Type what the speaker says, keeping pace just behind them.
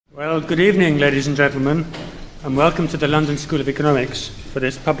Well, good evening, ladies and gentlemen, and welcome to the London School of Economics for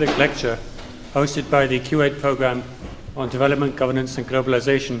this public lecture hosted by the Kuwait Programme on Development, Governance and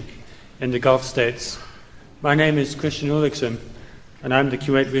Globalization in the Gulf States. My name is Christian Ulrichsen, and I'm the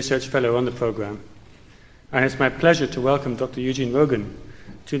Kuwait Research Fellow on the programme. And it's my pleasure to welcome Dr. Eugene Rogan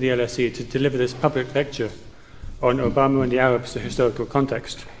to the LSE to deliver this public lecture on Obama and the Arabs, the historical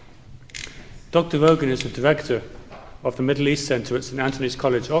context. Dr. Rogan is the director of the Middle East Centre at St Antony's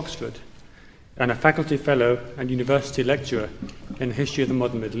College, Oxford, and a faculty fellow and university lecturer in the history of the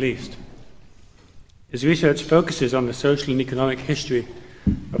modern Middle East. His research focuses on the social and economic history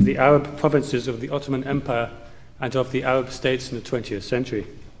of the Arab provinces of the Ottoman Empire and of the Arab states in the 20th century.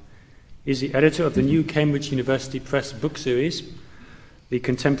 He's the editor of the new Cambridge University Press book series, The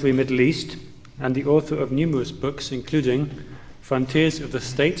Contemporary Middle East, and the author of numerous books, including Frontiers of the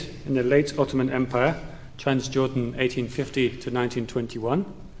State in the Late Ottoman Empire, Transjordan 1850 to 1921,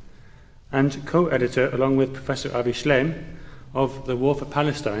 and co-editor, along with Professor Avi Shleim, of The War for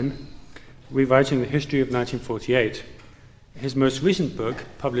Palestine, Rewriting the History of 1948. His most recent book,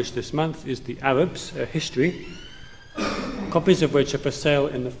 published this month, is The Arabs, A History, copies of which are for sale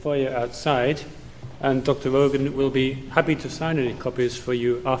in the foyer outside, and Dr. Rogan will be happy to sign any copies for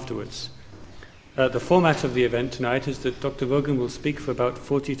you afterwards. The format of the event tonight is that Dr. Rogan will speak for about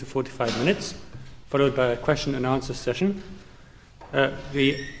 40 to 45 minutes, followed by a question and answer session.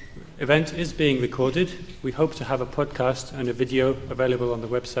 The event is being recorded. We hope to have a podcast and a video available on the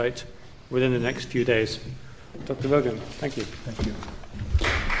website within the next few days. Dr. Rogan, thank you. Thank you.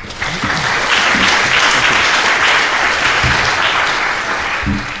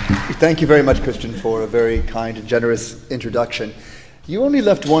 Thank you very much, Christian, for a very kind and generous introduction. You only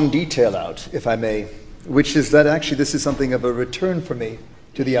left one detail out, if I may, which is that actually this is something of a return for me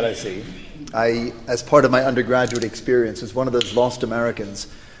to the LSE. I, as part of my undergraduate experience, was one of those lost Americans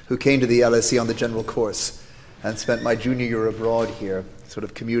who came to the LSE on the general course and spent my junior year abroad here, sort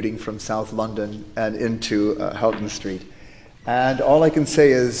of commuting from South London and into Houghton Street. And all I can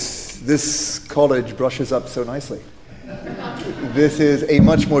say is this college brushes up so nicely. This is a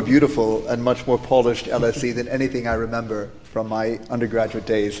much more beautiful and much more polished LSE than anything I remember from my undergraduate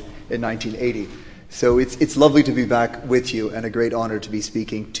days in 1980. So it's lovely to be back with you and a great honor to be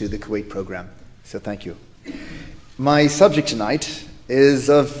speaking to the Kuwait program. So thank you. My subject tonight is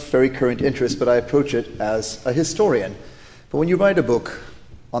of very current interest, but I approach it as a historian. But when you write a book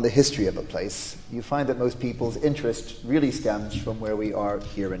on the history of a place, you find that most people's interest really stems from where we are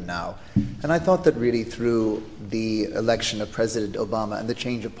here and now. And I thought that really through the election of President Obama and the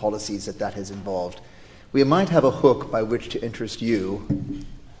change of policies that has involved, we might have a hook by which to interest you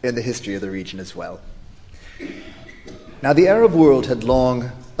in the history of the region as well. Now, the Arab world had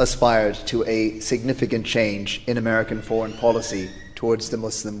long aspired to a significant change in American foreign policy towards the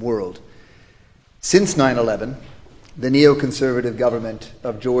Muslim world. Since 9/11, the neoconservative government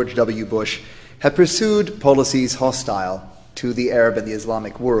of George W. Bush had pursued policies hostile to the Arab and the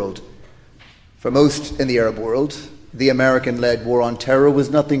Islamic world. For most in the Arab world, the American-led war on terror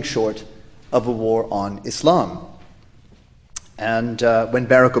was nothing short of a war on Islam. And when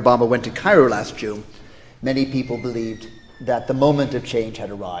Barack Obama went to Cairo last June, many people believed that the moment of change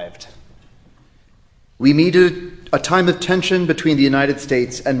had arrived. We meet at a time of tension between the United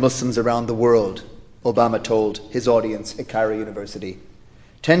States and Muslims around the world, Obama told his audience at Cairo University.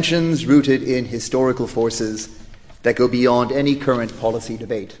 Tensions rooted in historical forces that go beyond any current policy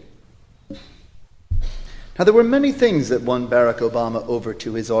debate. Now, there were many things that won Barack Obama over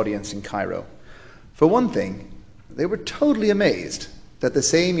to his audience in Cairo. For one thing, they were totally amazed that the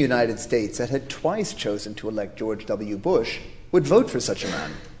same United States that had twice chosen to elect George W. Bush would vote for such a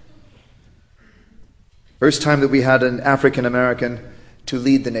man. First time that we had an African American to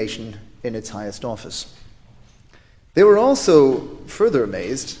lead the nation in its highest office. They were also further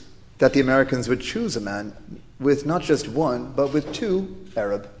amazed that the Americans would choose a man with not just one, but with two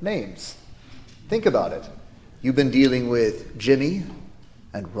Arab names. Think about it. You've been dealing with Jimmy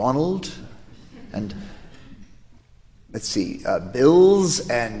and Ronald and Bills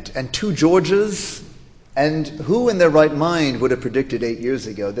and two Georges. And who in their right mind would have predicted 8 years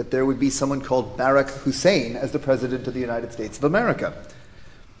ago that there would be someone called Barack Hussein as the President of the United States of America?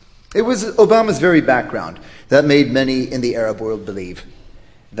 It was Obama's very background that made many in the Arab world believe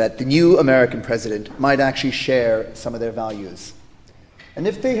that the new American president might actually share some of their values. And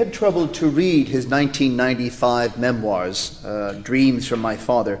if they had troubled to read his 1995 memoirs, Dreams from My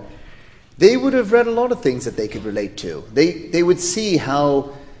Father, they would have read a lot of things that they could relate to. They would see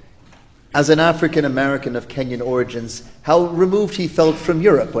how, as an African American of Kenyan origins, how removed he felt from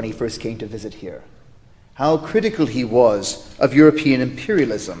Europe when he first came to visit here. how critical he was of European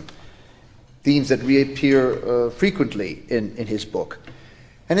imperialism, themes that reappear frequently in his book.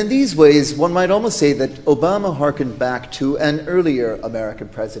 And in these ways, one might almost say that Obama hearkened back to an earlier American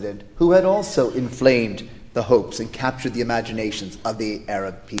president who had also inflamed the hopes and captured the imaginations of the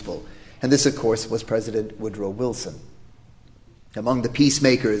Arab people. And this, of course, was President Woodrow Wilson. Among the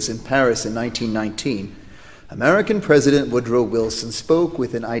peacemakers in Paris in 1919, American President Woodrow Wilson spoke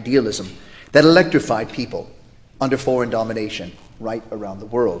with an idealism that electrified people under foreign domination right around the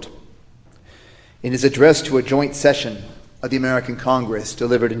world. In his address to a joint session of the American Congress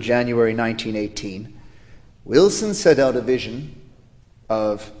delivered in January 1918, Wilson set out a vision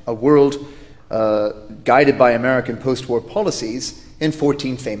of a world guided by American post-war policies in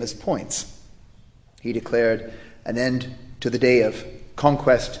 14 famous points. He declared an end to the day of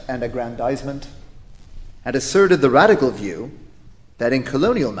conquest and aggrandizement, and asserted the radical view that in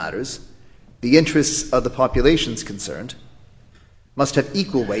colonial matters, the interests of the populations concerned must have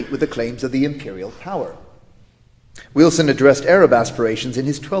equal weight with the claims of the imperial power. Wilson addressed Arab aspirations in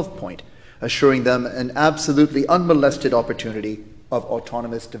his 12th point, assuring them an absolutely unmolested opportunity of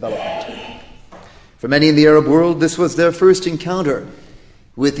autonomous development. For many in the Arab world, this was their first encounter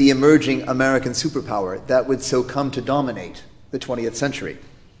with the emerging American superpower that would so come to dominate the 20th century.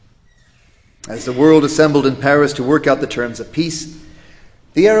 As the world assembled in Paris to work out the terms of peace,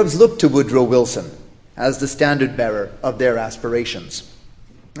 the Arabs looked to Woodrow Wilson as the standard bearer of their aspirations.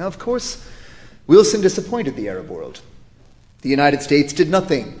 Now, of course, Wilson disappointed the Arab world. The United States did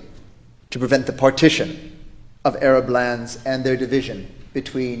nothing to prevent the partition of Arab lands and their division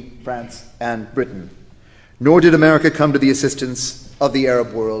between France and Britain. Nor did America come to the assistance of the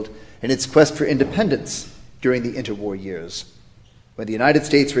Arab world in its quest for independence during the interwar years. When the United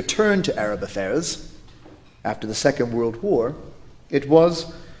States returned to Arab affairs after the Second World War, it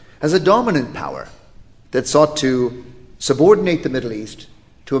was as a dominant power that sought to subordinate the Middle East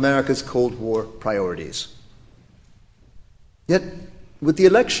to America's Cold War priorities. Yet, with the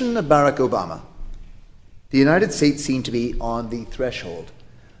election of Barack Obama, the United States seemed to be on the threshold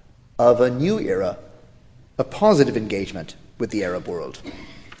of a new era of positive engagement with the Arab world.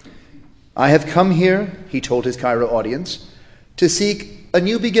 "I have come here," he told his Cairo audience, "to seek a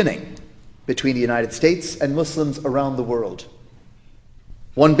new beginning between the United States and Muslims around the world,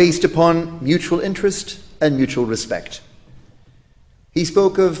 one based upon mutual interest and mutual respect." He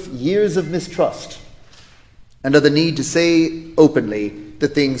spoke of years of mistrust and of the need to say openly the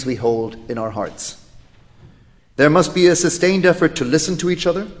things we hold in our hearts. There must be a sustained effort to listen to each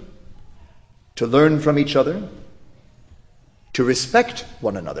other, to learn from each other, to respect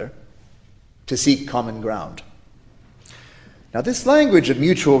one another, to seek common ground. Now, this language of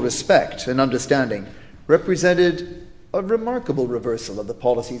mutual respect and understanding represented a remarkable reversal of the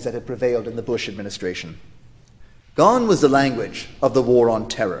policies that had prevailed in the Bush administration. Gone was the language of the war on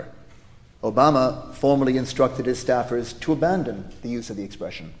terror. Obama formally instructed his staffers to abandon the use of the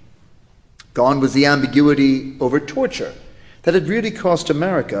expression. Gone was the ambiguity over torture that had really cost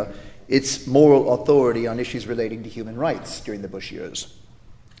America its moral authority on issues relating to human rights during the Bush years.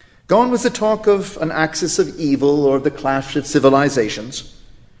 Gone was the talk of an axis of evil or the clash of civilizations.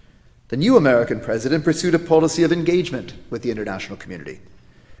 The new American president pursued a policy of engagement with the international community,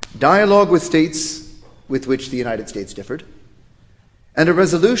 dialogue with states with which the United States differed, and a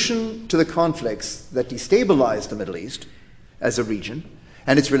resolution to the conflicts that destabilized the Middle East as a region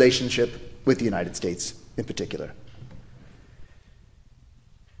and its relationship with the United States in particular.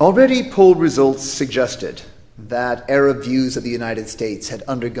 Already poll results suggested that Arab views of the United States had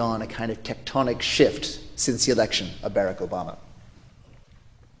undergone a kind of tectonic shift since the election of Barack Obama.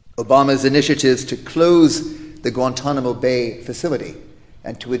 Obama's initiatives to close the Guantanamo Bay facility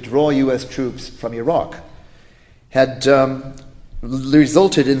and to withdraw U.S. troops from Iraq had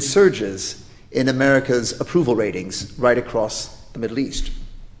resulted in surges in America's approval ratings right across the Middle East.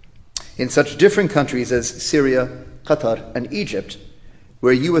 In such different countries as Syria, Qatar, and Egypt,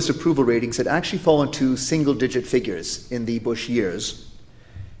 where U.S. approval ratings had actually fallen to single-digit figures in the Bush years,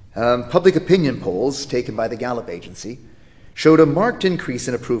 public opinion polls taken by the Gallup agency showed a marked increase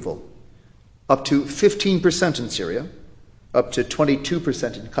in approval, up to 15% in Syria, up to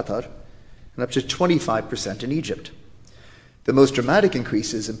 22% in Qatar, and up to 25% in Egypt. The most dramatic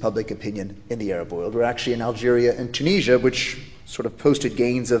increases in public opinion in the Arab world were actually in Algeria and Tunisia, which sort of posted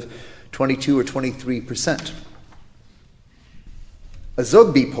gains of 22 or 23%. A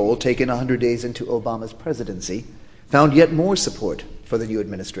Zogby poll taken 100 days into Obama's presidency found yet more support for the new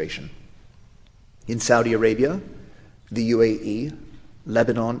administration. In Saudi Arabia, the UAE,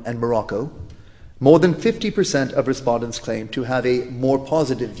 Lebanon, and Morocco, more than 50% of respondents claimed to have a more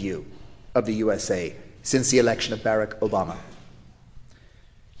positive view of the USA since the election of Barack Obama.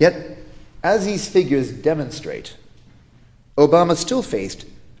 Yet, as these figures demonstrate, Obama still faced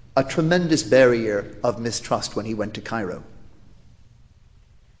a tremendous barrier of mistrust when he went to Cairo.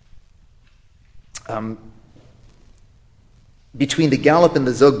 Between the Gallup and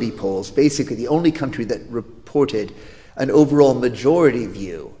the Zogby polls, basically the only country that reported an overall majority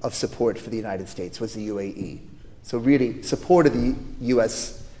view of support for the United States was the UAE. So really, support of the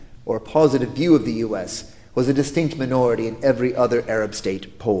U.S., or a positive view of the U.S., was a distinct minority in every other Arab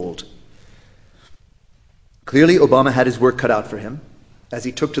state polled. Clearly, Obama had his work cut out for him as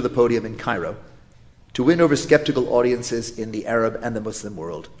he took to the podium in Cairo to win over skeptical audiences in the Arab and the Muslim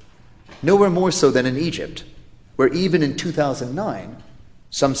world. Nowhere more so than in Egypt, where even in 2009,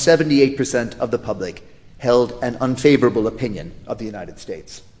 some 78% of the public held an unfavorable opinion of the United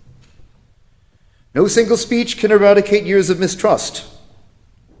States. No single speech can eradicate years of mistrust,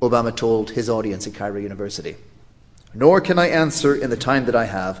 Obama told his audience at Cairo University. Nor can I answer in the time that I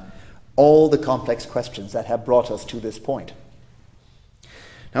have all the complex questions that have brought us to this point.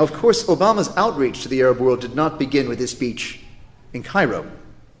 Now, of course, Obama's outreach to the Arab world did not begin with his speech in Cairo.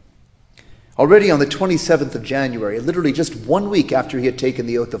 Already on the 27th of January, literally just 1 week after he had taken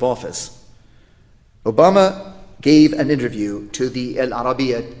the oath of office, Obama gave an interview to the Al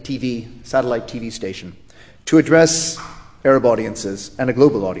Arabiya TV, satellite TV station, to address Arab audiences and a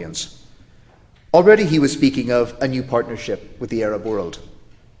global audience. Already he was speaking of a new partnership with the Arab world,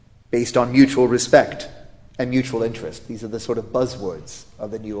 based on mutual respect and mutual interest. These are the sort of buzzwords of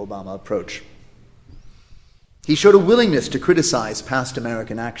the new Obama approach. He showed a willingness to criticize past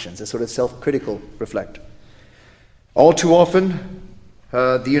American actions, a sort of self-critical reflect. All too often,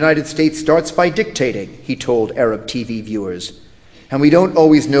 the United States starts by dictating, he told Arab TV viewers, and we don't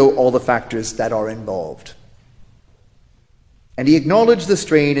always know all the factors that are involved. And he acknowledged the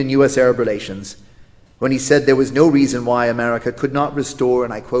strain in U.S.-Arab relations when he said there was no reason why America could not restore,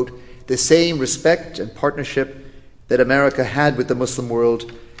 and I quote, the same respect and partnership that America had with the Muslim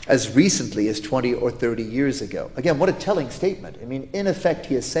world as recently as 20 or 30 years ago. Again, what a telling statement. I mean, in effect,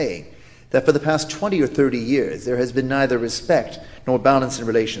 he is saying that for the past 20 or 30 years, there has been neither respect nor balance in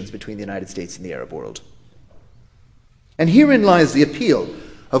relations between the United States and the Arab world. And herein lies the appeal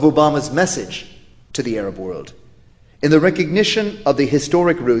of Obama's message to the Arab world, in the recognition of the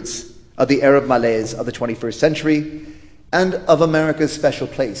historic roots of the Arab malaise of the 21st century and of America's special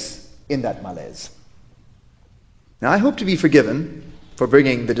place in that malaise. Now, I hope to be forgiven for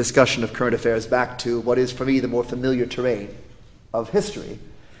bringing the discussion of current affairs back to what is for me the more familiar terrain of history.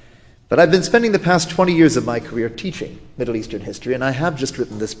 But I've been spending the past 20 years of my career teaching Middle Eastern history, and I have just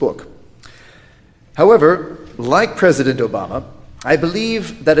written this book. However, like President Obama, I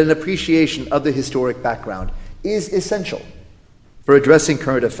believe that an appreciation of the historic background is essential for addressing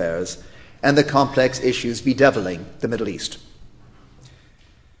current affairs and the complex issues bedeviling the Middle East.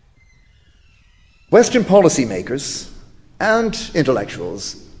 Western policymakers and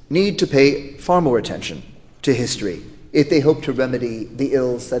intellectuals need to pay far more attention to history if they hope to remedy the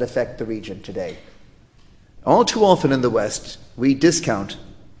ills that affect the region today. All too often in the West, we discount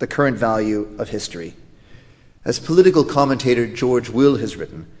the current value of history. As political commentator George Will has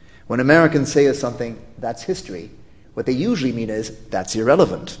written, when Americans say of something, that's history, what they usually mean is, that's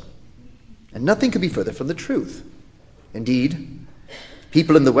irrelevant. And nothing could be further from the truth. Indeed,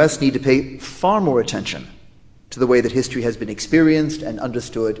 people in the West need to pay far more attention to the way that history has been experienced and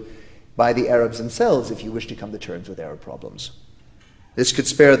understood by the Arabs themselves if you wish to come to terms with Arab problems. This could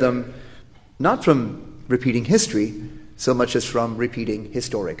spare them not from repeating history so much as from repeating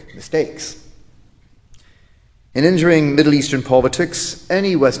historic mistakes. In entering Middle Eastern politics,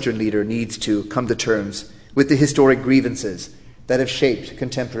 any Western leader needs to come to terms with the historic grievances that have shaped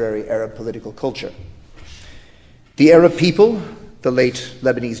contemporary Arab political culture. The Arab people, the late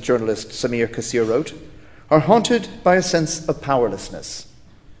Lebanese journalist Samir Kassir wrote, are haunted by a sense of powerlessness.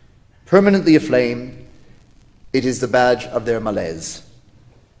 Permanently aflame, it is the badge of their malaise.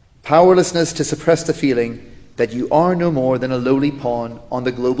 Powerlessness to suppress the feeling that you are no more than a lowly pawn on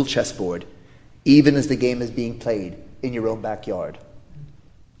the global chessboard, even as the game is being played in your own backyard.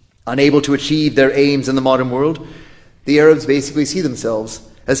 Unable to achieve their aims in the modern world, the Arabs basically see themselves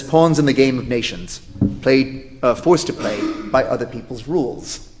as pawns in the game of nations, forced to play by other people's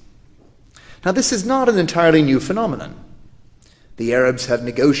rules. Now, this is not an entirely new phenomenon. The Arabs have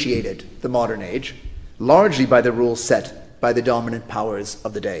negotiated the modern age largely by the rules set by the dominant powers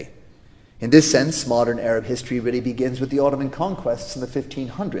of the day. In this sense, modern Arab history really begins with the Ottoman conquests in the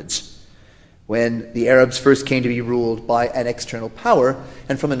 1500s, when the Arabs first came to be ruled by an external power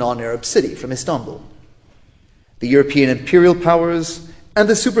and from a non-Arab city, from Istanbul. The European imperial powers and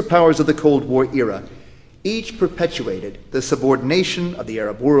the superpowers of the Cold War era each perpetuated the subordination of the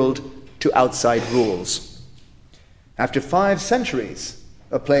Arab world to outside rules. After 5 centuries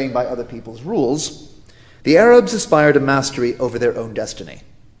of playing by other people's rules, the Arabs aspired to mastery over their own destiny,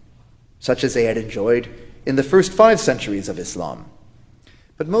 such as they had enjoyed in the first 5 centuries of Islam.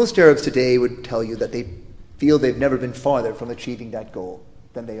 But most Arabs today would tell you that they feel they've never been farther from achieving that goal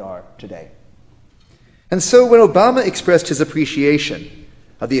than they are today. And so when Obama expressed his appreciation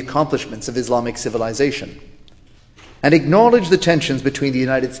of the accomplishments of Islamic civilization and acknowledged the tensions between the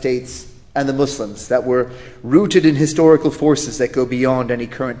United States and the Muslims that were rooted in historical forces that go beyond any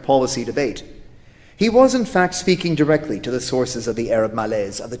current policy debate, he was in fact speaking directly to the sources of the Arab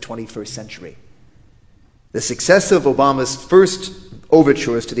malaise of the 21st century. The success of Obama's first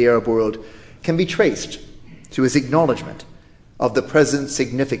overtures to the Arab world can be traced to his acknowledgement of the present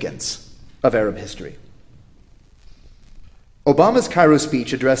significance of Arab history. Obama's Cairo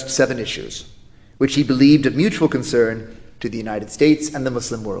speech addressed 7 issues, which he believed of mutual concern to the United States and the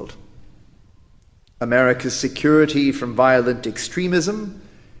Muslim world. America's security from violent extremism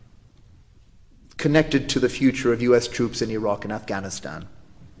connected to the future of U.S. troops in Iraq and Afghanistan.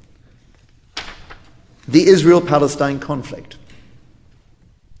 The Israel-Palestine conflict.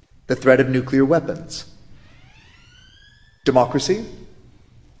 The threat of nuclear weapons. Democracy.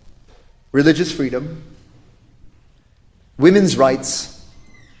 Religious freedom. Women's rights.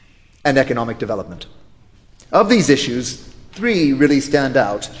 And economic development. Of these issues, 3 really stand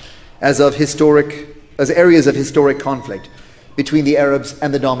out as areas of historic conflict between the Arabs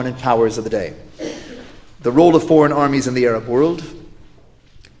and the dominant powers of the day. The role of foreign armies in the Arab world,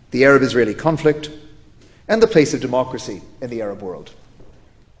 the Arab-Israeli conflict, and the place of democracy in the Arab world.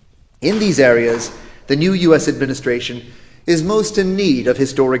 In these areas, the new U.S. administration is most in need of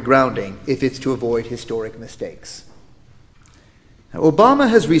historic grounding if it's to avoid historic mistakes. Now, Obama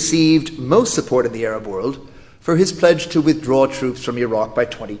has received most support in the Arab world for his pledge to withdraw troops from Iraq by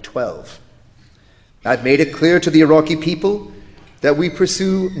 2012. I've made it clear to the Iraqi people that we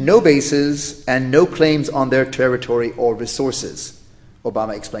pursue no bases and no claims on their territory or resources,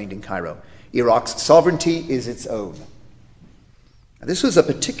 Obama explained in Cairo. Iraq's sovereignty is its own. Now, this was a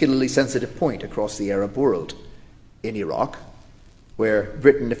particularly sensitive point across the Arab world. In Iraq, where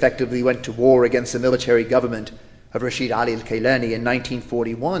Britain effectively went to war against the military government of Rashid Ali al-Kailani in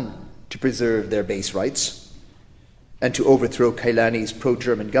 1941 to preserve their base rights and to overthrow Kailani's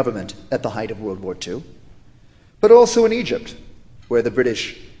pro-German government at the height of World War II, but also in Egypt, where the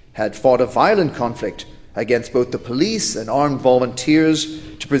British had fought a violent conflict against both the police and armed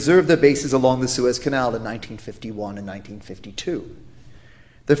volunteers to preserve their bases along the Suez Canal in 1951 and 1952.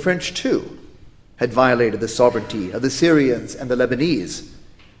 The French, too, had violated the sovereignty of the Syrians and the Lebanese,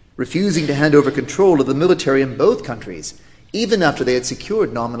 refusing to hand over control of the military in both countries, even after they had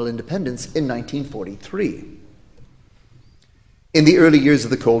secured nominal independence in 1943. In the early years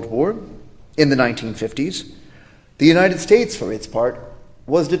of the Cold War, in the 1950s, the United States, for its part,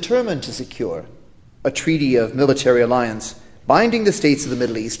 was determined to secure a treaty of military alliance binding the states of the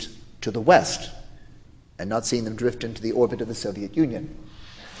Middle East to the West and not seeing them drift into the orbit of the Soviet Union.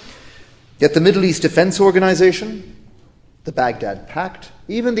 Yet the Middle East Defense Organization, the Baghdad Pact,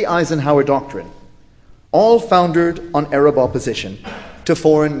 even the Eisenhower Doctrine, all founded on Arab opposition to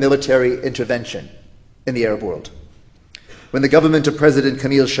foreign military intervention in the Arab world. When the government of President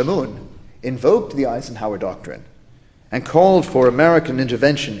Camille Chamoun invoked the Eisenhower Doctrine and called for American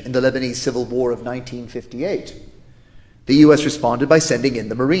intervention in the Lebanese Civil War of 1958, the U.S. responded by sending in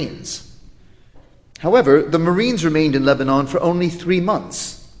the Marines. However, the Marines remained in Lebanon for only 3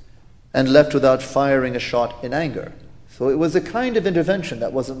 months and left without firing a shot in anger. So it was a kind of intervention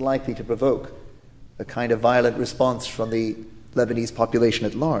that wasn't likely to provoke a kind of violent response from the Lebanese population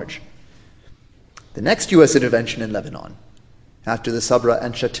at large. The next U.S. intervention in Lebanon, after the Sabra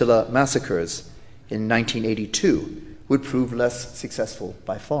and Shatila massacres in 1982, would prove less successful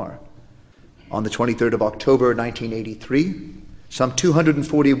by far. On the 23rd of October 1983, some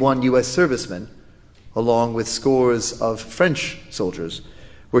 241 U.S. servicemen, along with scores of French soldiers,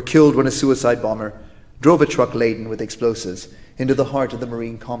 were killed when a suicide bomber drove a truck laden with explosives into the heart of the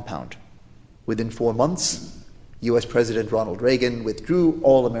Marine compound. Within 4 months, U.S. President Ronald Reagan withdrew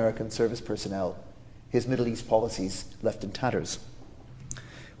all American service personnel. His Middle East policies left in tatters.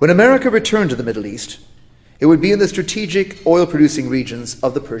 When America returned to the Middle East, it would be in the strategic oil-producing regions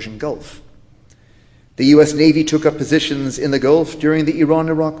of the Persian Gulf. The U.S. Navy took up positions in the Gulf during the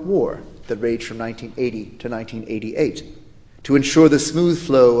Iran-Iraq War that raged from 1980 to 1988 to ensure the smooth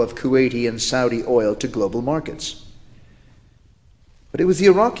flow of Kuwaiti and Saudi oil to global markets. But it was the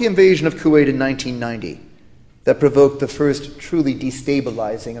Iraqi invasion of Kuwait in 1990 that provoked the first truly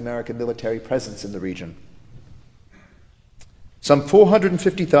destabilizing American military presence in the region. Some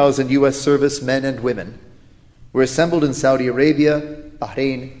 450,000 U.S. service men and women were assembled in Saudi Arabia,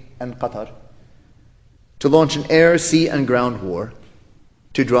 Bahrain, and Qatar to launch an air, sea, and ground war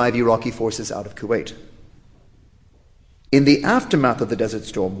to drive Iraqi forces out of Kuwait. In the aftermath of the Desert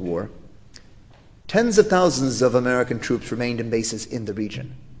Storm War, tens of thousands of American troops remained in bases in the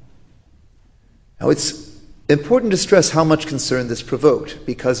region. Now, it's important to stress how much concern this provoked,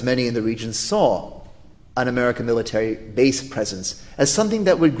 because many in the region saw an American military base presence as something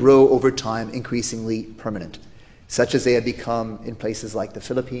that would grow over time, increasingly permanent, such as they had become in places like the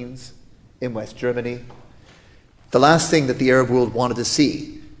Philippines, in West Germany. The last thing that the Arab world wanted to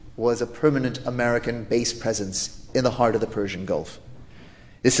see was a permanent American base presence in the heart of the Persian Gulf.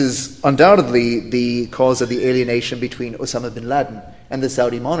 This is undoubtedly the cause of the alienation between Osama bin Laden and the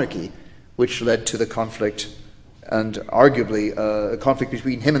Saudi monarchy, which led to the conflict, and arguably a conflict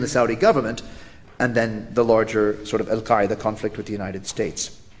between him and the Saudi government, and then the larger sort of Al-Qaeda conflict with the United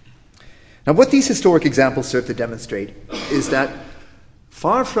States. Now, what these historic examples serve to demonstrate is that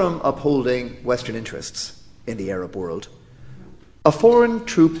far from upholding Western interests in the Arab world, a foreign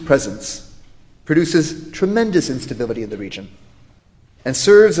troop presence produces tremendous instability in the region and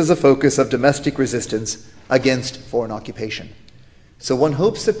serves as a focus of domestic resistance against foreign occupation. So one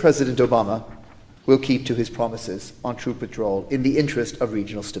hopes that President Obama will keep to his promises on troop withdrawal in the interest of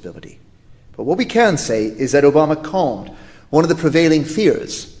regional stability. But what we can say is that Obama calmed one of the prevailing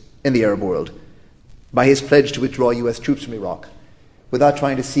fears in the Arab world by his pledge to withdraw U.S. troops from Iraq without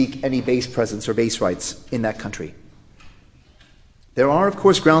trying to seek any base presence or base rights in that country. There are, of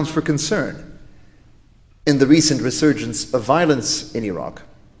course, grounds for concern in the recent resurgence of violence in Iraq,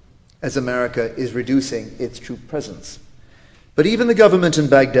 as America is reducing its troop presence. But even the government in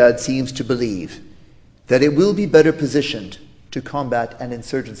Baghdad seems to believe that it will be better positioned to combat an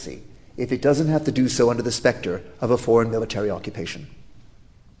insurgency if it doesn't have to do so under the specter of a foreign military occupation.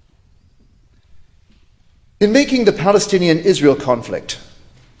 In making the Palestinian-Israel conflict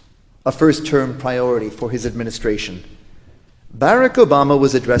a first-term priority for his administration, Barack Obama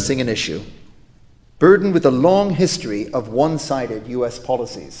was addressing an issue burdened with a long history of one-sided U.S.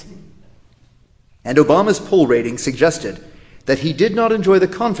 policies. And Obama's poll rating suggested that he did not enjoy the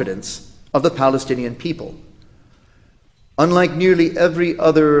confidence of the Palestinian people. Unlike nearly every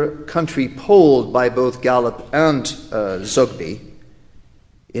other country polled by both Gallup and Zogby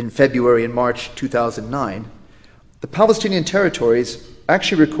in February and March 2009, the Palestinian territories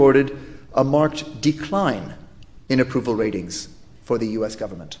actually recorded a marked decline in approval ratings for the U.S.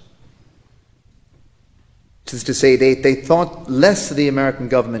 government. Which is to say, they thought less of the American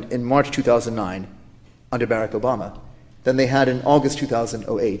government in March 2009 under Barack Obama than they had in August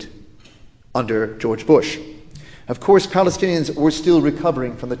 2008 under George Bush. Of course, Palestinians were still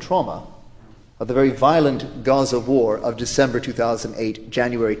recovering from the trauma of the very violent Gaza war of December 2008,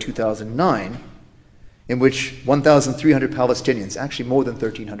 January 2009, in which 1,300 Palestinians, actually more than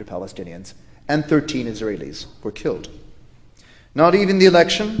 1,300 Palestinians, and 13 Israelis were killed. Not even the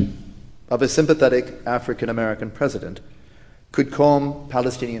election of a sympathetic African-American president could calm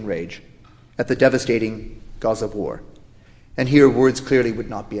Palestinian rage at the devastating Gaza war. And here, words clearly would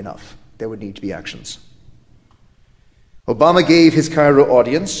not be enough. There would need to be actions. Obama gave his Cairo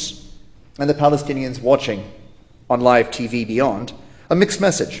audience, and the Palestinians watching on live TV beyond, a mixed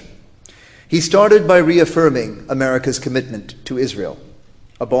message. He started by reaffirming America's commitment to Israel,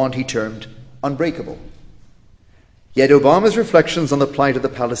 a bond he termed unbreakable. Yet Obama's reflections on the plight of the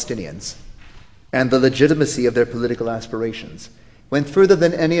Palestinians and the legitimacy of their political aspirations went further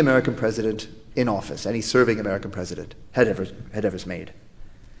than any American president in office, any serving American president, had ever made.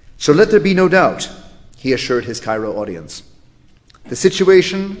 So let there be no doubt, he assured his Cairo audience. The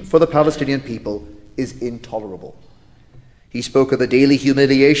situation for the Palestinian people is intolerable. He spoke of the daily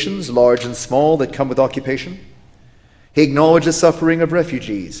humiliations, large and small, that come with occupation. He acknowledged the suffering of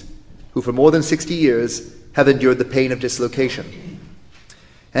refugees who for more than 60 years have endured the pain of dislocation.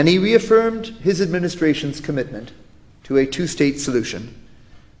 And he reaffirmed his administration's commitment to a two-state solution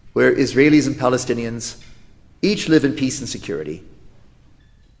where Israelis and Palestinians each live in peace and security.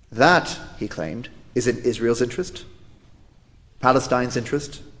 That, he claimed, is in Israel's interest, Palestine's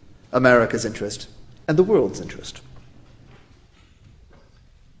interest, America's interest, and the world's interest.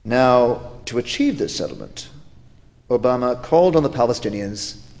 Now, to achieve this settlement, Obama called on the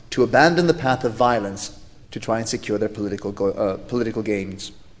Palestinians to abandon the path of violence to try and secure their political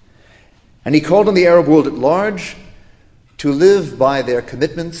gains. And he called on the Arab world at large to live by their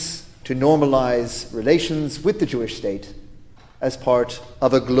commitments to normalize relations with the Jewish state as part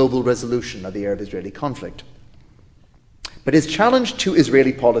of a global resolution of the Arab-Israeli conflict. But his challenge to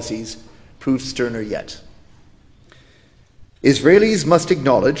Israeli policies proved sterner yet. Israelis must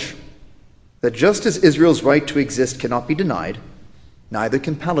acknowledge that just as Israel's right to exist cannot be denied, neither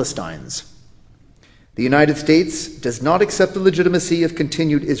can Palestine's. The United States does not accept the legitimacy of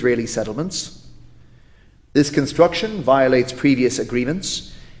continued Israeli settlements. This construction violates previous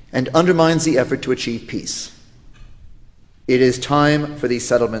agreements and undermines the effort to achieve peace. It is time for these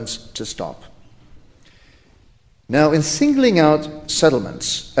settlements to stop. Now, in singling out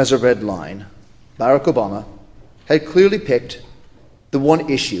settlements as a red line, Barack Obama had clearly picked the one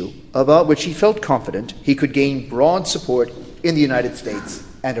issue about which he felt confident he could gain broad support in the United States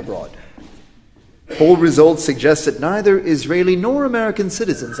and abroad. Poll results suggest that neither Israeli nor American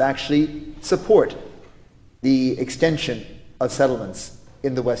citizens actually support the extension of settlements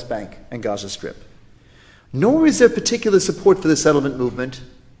in the West Bank and Gaza Strip. Nor is there particular support for the settlement movement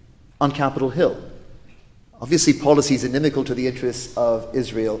on Capitol Hill. Obviously, policies inimical to the interests of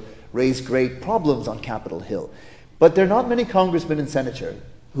Israel raise great problems on Capitol Hill. But there are not many congressmen and senators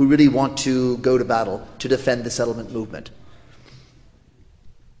who really want to go to battle to defend the settlement movement.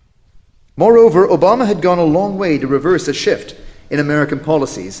 Moreover, Obama had gone a long way to reverse a shift in American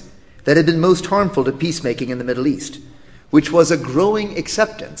policies that had been most harmful to peacemaking in the Middle East, which was a growing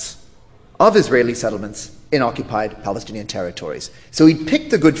acceptance of Israeli settlements in occupied Palestinian territories. So he'd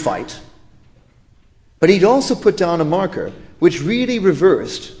picked the good fight, but he'd also put down a marker which really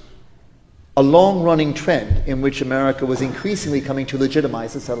reversed a long-running trend in which America was increasingly coming to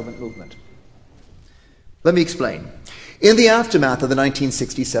legitimize the settlement movement. Let me explain. In the aftermath of the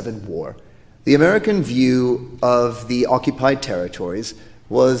 1967 war, the American view of the occupied territories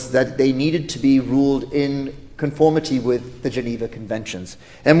was that they needed to be ruled in conformity with the Geneva Conventions.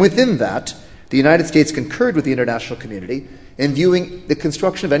 And within that, the United States concurred with the international community in viewing the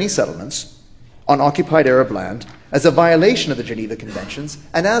construction of any settlements on occupied Arab land as a violation of the Geneva Conventions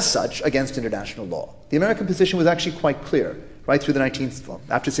and as such against international law. The American position was actually quite clear right through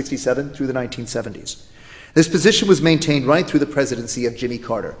after 67 through the 1970s. This position was maintained right through the presidency of Jimmy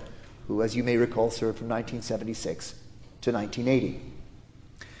Carter, who, as you may recall, served from 1976 to 1980.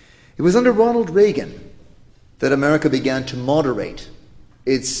 It was under Ronald Reagan that America began to moderate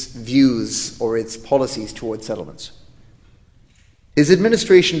its views or its policies toward settlements. His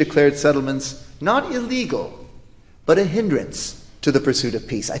administration declared settlements not illegal, but a hindrance to the pursuit of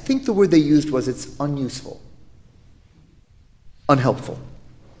peace. I think the word they used was it's unuseful, unhelpful.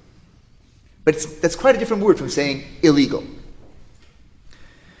 But that's quite a different word from saying illegal.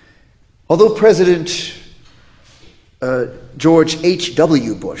 Although President George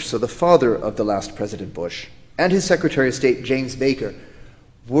H.W. Bush, so the father of the last President Bush, and his Secretary of State, James Baker,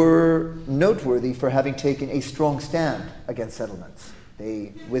 were noteworthy for having taken a strong stand against settlements.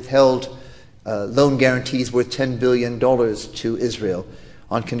 They withheld loan guarantees worth $10 billion to Israel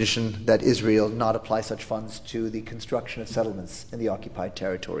on condition that Israel not apply such funds to the construction of settlements in the occupied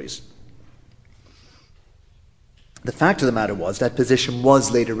territories. The fact of the matter was that position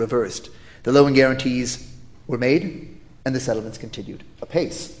was later reversed. The loan guarantees were made and the settlements continued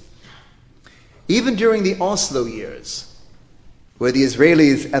apace. Even during the Oslo years, where the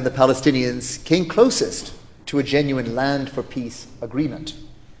Israelis and the Palestinians came closest to a genuine land for peace agreement,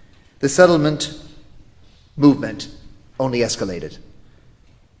 the settlement movement only escalated.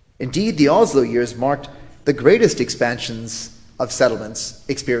 Indeed, the Oslo years marked the greatest expansions of settlements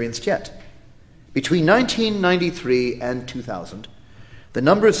experienced yet. Between 1993 and 2000, the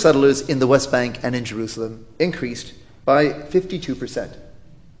number of settlers in the West Bank and in Jerusalem increased by 52%,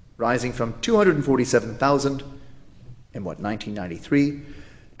 rising from 247,000 in 1993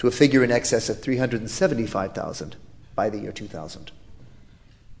 to a figure in excess of 375,000 by the year 2000.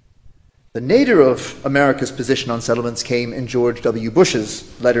 The nadir of America's position on settlements came in George W.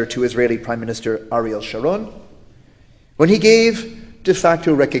 Bush's letter to Israeli Prime Minister Ariel Sharon, when he gave de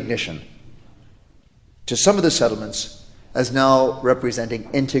facto recognition to some of the settlements as now representing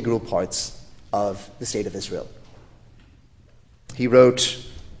integral parts of the State of Israel. He wrote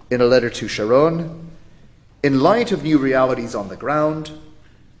in a letter to Sharon, "In light of new realities on the ground,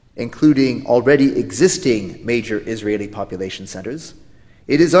 including already existing major Israeli population centers,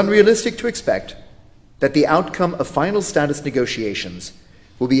 it is unrealistic to expect that the outcome of final status negotiations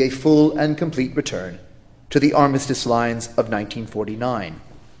will be a full and complete return to the armistice lines of 1949,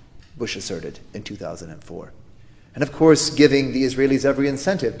 Bush asserted in 2004. And of course, giving the Israelis every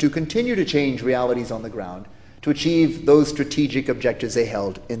incentive to continue to change realities on the ground to achieve those strategic objectives they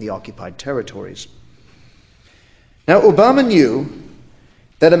held in the occupied territories. Now, Obama knew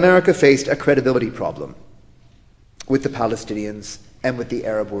that America faced a credibility problem with the Palestinians and with the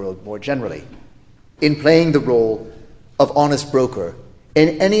Arab world more generally in playing the role of honest broker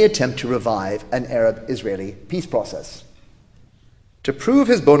in any attempt to revive an Arab-Israeli peace process. To prove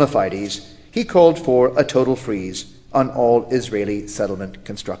his bona fides, he called for a total freeze on all Israeli settlement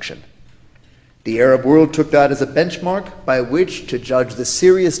construction. The Arab world took that as a benchmark by which to judge the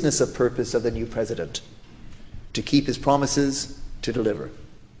seriousness of purpose of the new president, to keep his promises, to deliver.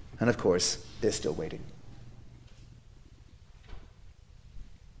 And of course, they're still waiting.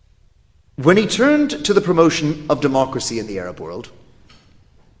 When he turned to the promotion of democracy in the Arab world,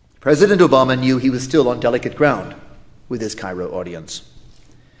 President Obama knew he was still on delicate ground with his Cairo audience.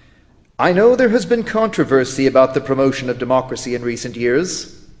 I know there has been controversy about the promotion of democracy in recent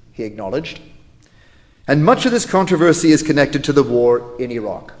years, he acknowledged, and much of this controversy is connected to the war in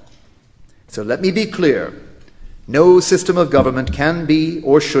Iraq. So let me be clear. No system of government can be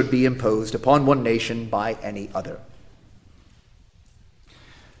or should be imposed upon one nation by any other.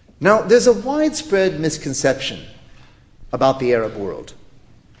 Now, there's a widespread misconception about the Arab world,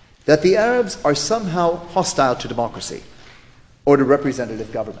 that the Arabs are somehow hostile to democracy or to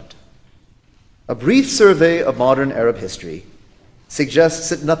representative government. A brief survey of modern Arab history suggests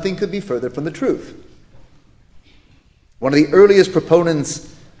that nothing could be further from the truth. One of the earliest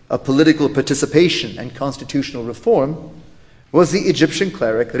proponents of political participation and constitutional reform was the Egyptian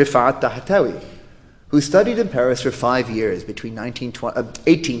cleric Rifat Tahtawi, who studied in Paris for 5 years between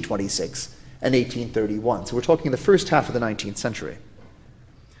 1826 and 1831. So we're talking the first half of the 19th century.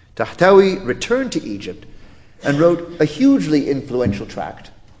 Tahtawi returned to Egypt and wrote a hugely influential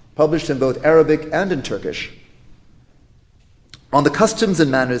tract, published in both Arabic and in Turkish, on the customs and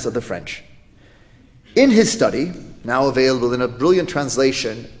manners of the French. In his study, now available in a brilliant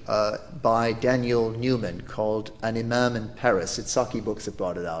translation by Daniel Newman called An Imam in Paris, it's Saki Books that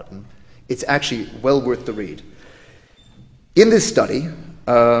brought it out, and it's actually well worth the read. In this study,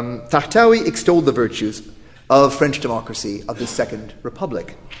 Tahtawi extolled the virtues of French democracy of the Second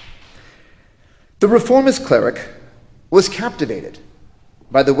Republic. The reformist cleric was captivated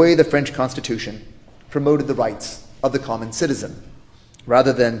by the way the French Constitution promoted the rights of the common citizen,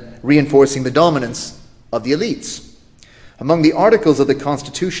 rather than reinforcing the dominance of the elites. Among the articles of the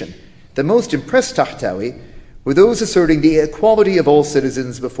Constitution, the most impressed Tahtawi were those asserting the equality of all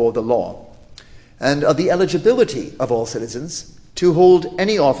citizens before the law, and of the eligibility of all citizens to hold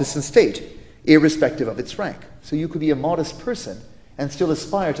any office in state, irrespective of its rank. So you could be a modest person and still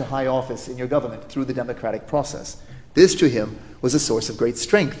aspire to high office in your government through the democratic process. This, to him, was a source of great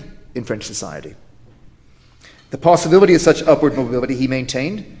strength in French society. The possibility of such upward mobility, he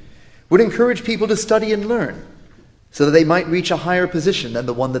maintained, would encourage people to study and learn so that they might reach a higher position than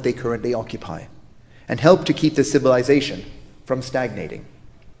the one that they currently occupy, and help to keep their civilization from stagnating.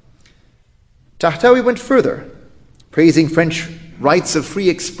 Tahtawi went further, praising French rights of free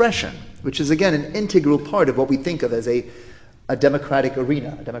expression, which is again an integral part of what we think of as a democratic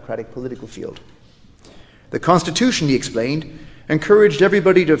arena, a democratic political field. The Constitution, he explained, encouraged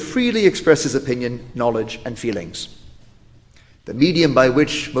everybody to freely express his opinion, knowledge, and feelings. The medium by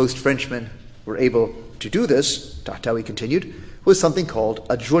which most Frenchmen were able to do this, Tahtawi continued, was something called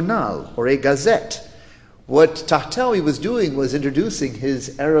a journal, or a gazette. What Tahtawi was doing was introducing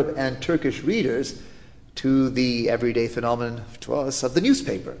his Arab and Turkish readers to the everyday phenomenon to us of the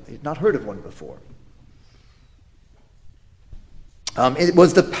newspaper. They had not heard of one before. It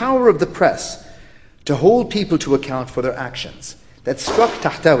was the power of the press to hold people to account for their actions that struck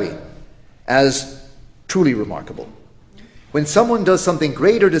Tahtawi as truly remarkable. When someone does something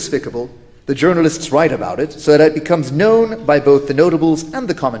great or despicable, the journalists write about it so that it becomes known by both the notables and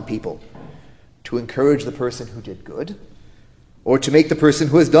the common people, to encourage the person who did good, or to make the person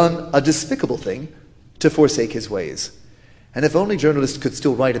who has done a despicable thing to forsake his ways. And if only journalists could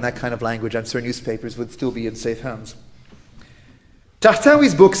still write in that kind of language, I'm sure newspapers would still be in safe hands.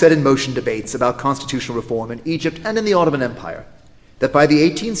 Tahtawi's book set in motion debates about constitutional reform in Egypt and in the Ottoman Empire that by the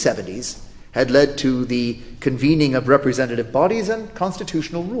 1870s had led to the convening of representative bodies and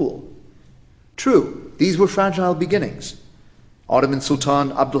constitutional rule. True, these were fragile beginnings. Ottoman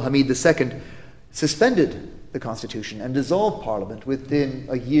Sultan Abdul Hamid II suspended the constitution and dissolved parliament within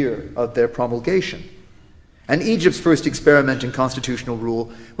a year of their promulgation. And Egypt's first experiment in constitutional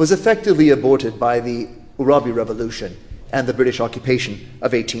rule was effectively aborted by the Urabi Revolution and the British occupation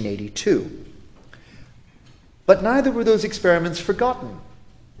of 1882. But neither were those experiments forgotten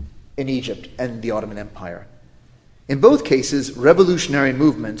in Egypt and the Ottoman Empire. In both cases, revolutionary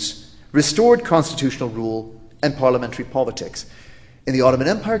movements restored constitutional rule and parliamentary politics. In the Ottoman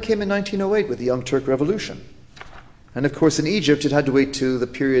Empire came in 1908 with the Young Turk Revolution. And of course in Egypt it had to wait to the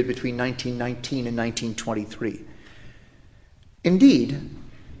period between 1919 and 1923. Indeed,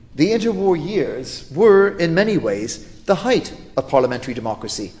 the interwar years were in many ways the height of parliamentary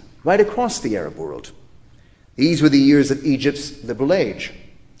democracy right across the Arab world. These were the years of Egypt's liberal age,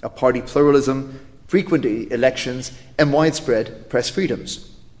 of party pluralism, frequent elections, and widespread press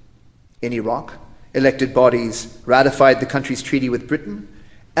freedoms. In Iraq, elected bodies ratified the country's treaty with Britain,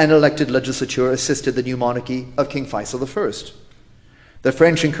 and elected legislature assisted the new monarchy of King Faisal I. The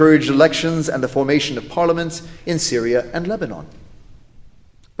French encouraged elections and the formation of parliaments in Syria and Lebanon.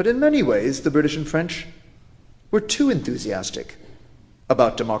 But in many ways, the British and French were too enthusiastic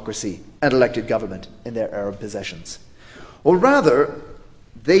about democracy and elected government in their Arab possessions. Or rather,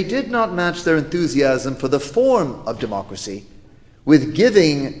 they did not match their enthusiasm for the form of democracy with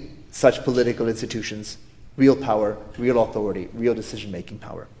giving such political institutions real power, real authority, real decision-making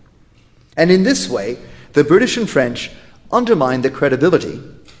power. And in this way, the British and French undermined the credibility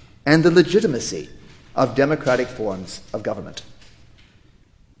and the legitimacy of democratic forms of government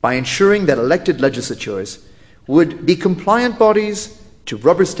by ensuring that elected legislatures would be compliant bodies to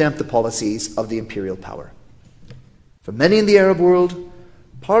rubber stamp the policies of the imperial power. For many in the Arab world,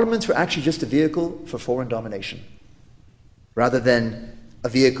 parliaments were actually just a vehicle for foreign domination, rather than a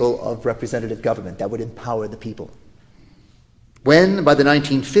vehicle of representative government that would empower the people. When, by the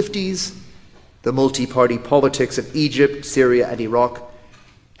 1950s, the multi-party politics of Egypt, Syria, and Iraq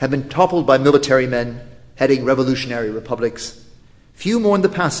had been toppled by military men heading revolutionary republics, few mourned the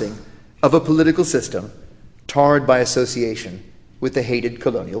passing of a political system tarred by association with the hated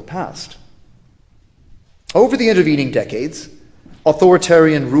colonial past. Over the intervening decades,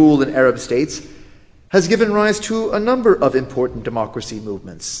 authoritarian rule in Arab states has given rise to a number of important democracy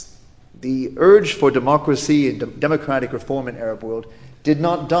movements. The urge for democracy and democratic reform in the Arab world did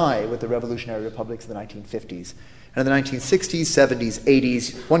not die with the revolutionary republics of the 1950s. And in the 1960s, 70s,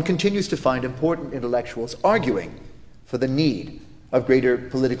 80s, one continues to find important intellectuals arguing for the need of greater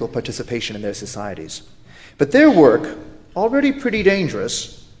political participation in their societies. But their work, already pretty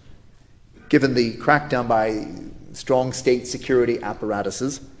dangerous, given the crackdown by strong state security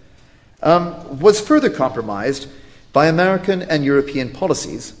apparatuses, was further compromised by American and European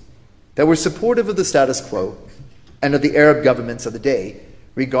policies that were supportive of the status quo and of the Arab governments of the day,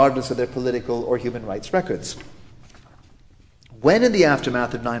 regardless of their political or human rights records. When, in the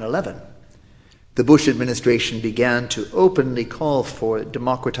aftermath of 9/11, the Bush administration began to openly call for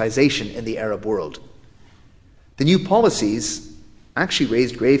democratization in the Arab world, the new policies actually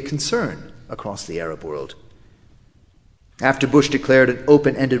raised grave concern across the Arab world. After Bush declared an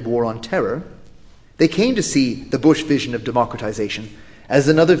open-ended war on terror, they came to see the Bush vision of democratization as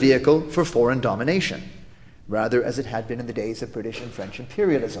another vehicle for foreign domination, rather as it had been in the days of British and French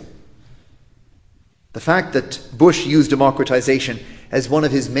imperialism. The fact that Bush used democratization as one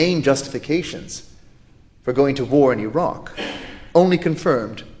of his main justifications for going to war in Iraq only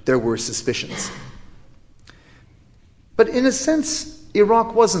confirmed their worst suspicions. But in a sense,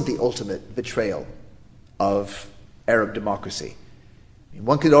 Iraq wasn't the ultimate betrayal of Arab democracy.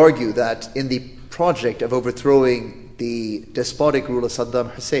 One could argue that in the project of overthrowing the despotic rule of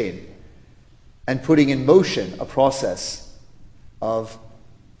Saddam Hussein and putting in motion a process of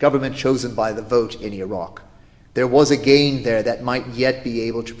government chosen by the vote in Iraq, there was a gain there that might yet be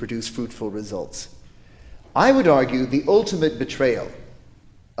able to produce fruitful results. I would argue the ultimate betrayal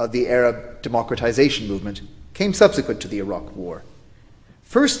of the Arab democratization movement came subsequent to the Iraq War.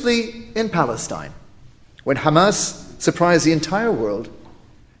 Firstly, in Palestine, when Hamas surprised the entire world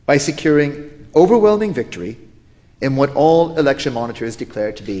by securing overwhelming victory in what all election monitors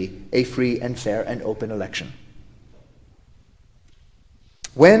declared to be a free and fair and open election.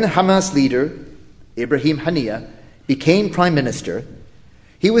 When Hamas leader Ibrahim Haniyeh became prime minister,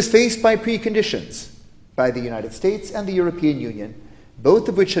 he was faced by preconditions by the United States and the European Union, both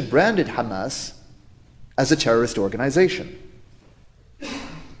of which had branded Hamas as a terrorist organization.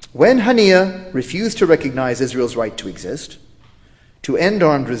 When Haniyeh refused to recognize Israel's right to exist, to end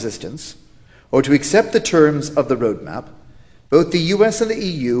armed resistance, or to accept the terms of the roadmap, both the US and the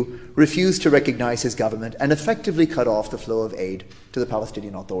EU refused to recognize his government and effectively cut off the flow of aid to the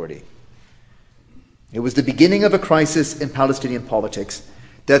Palestinian Authority. It was the beginning of a crisis in Palestinian politics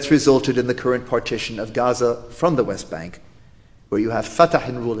that's resulted in the current partition of Gaza from the West Bank, where you have Fatah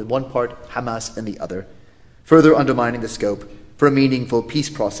in rule in one part, Hamas in the other, further undermining the scope for a meaningful peace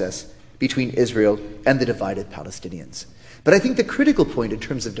process between Israel and the divided Palestinians. But I think the critical point in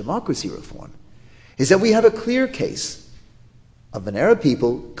terms of democracy reform is that we have a clear case of an Arab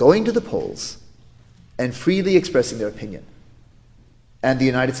people going to the polls and freely expressing their opinion, and the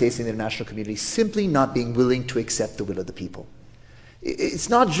United States and the international community simply not being willing to accept the will of the people. It's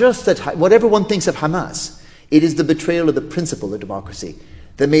not just that whatever one thinks of Hamas, it is the betrayal of the principle of democracy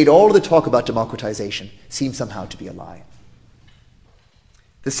that made all of the talk about democratization seem somehow to be a lie.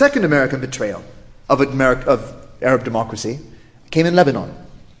 The second American betrayal of Arab democracy came in Lebanon,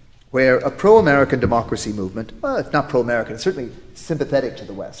 where a pro-American democracy movement, well, if not pro-American, certainly sympathetic to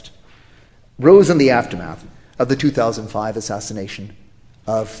the West, rose in the aftermath of the 2005 assassination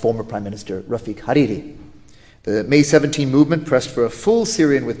of former Prime Minister Rafiq Hariri. The May 17 movement pressed for a full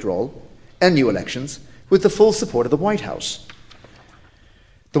Syrian withdrawal and new elections with the full support of the White House.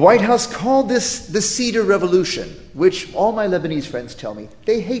 The White House called this the Cedar Revolution, which all my Lebanese friends tell me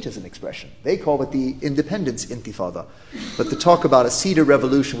they hate as an expression. They call it the Independence Intifada. But the talk about a Cedar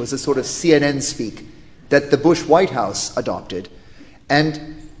Revolution was a sort of CNN speak that the Bush White House adopted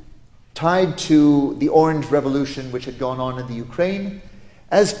and tied to the Orange Revolution which had gone on in the Ukraine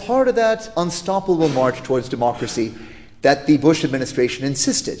as part of that unstoppable march towards democracy that the Bush administration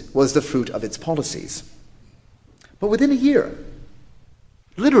insisted was the fruit of its policies. But within a year,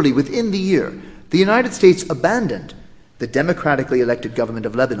 literally within the year, the United States abandoned the democratically elected government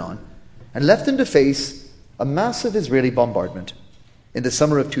of Lebanon and left them to face a massive Israeli bombardment in the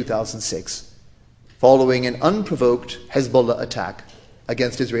summer of 2006, following an unprovoked Hezbollah attack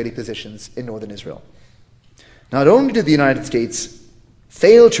against Israeli positions in northern Israel. Not only did the United States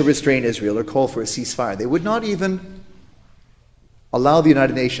fail to restrain Israel or call for a ceasefire, they would not even allow the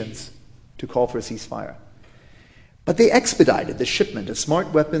United Nations to call for a ceasefire. But they expedited the shipment of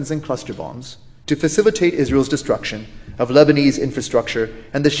smart weapons and cluster bombs to facilitate Israel's destruction of Lebanese infrastructure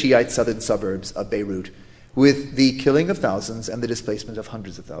and the Shiite southern suburbs of Beirut, with the killing of thousands and the displacement of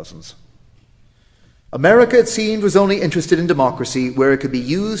hundreds of thousands. America, it seemed, was only interested in democracy where it could be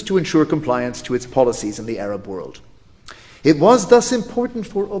used to ensure compliance to its policies in the Arab world. It was thus important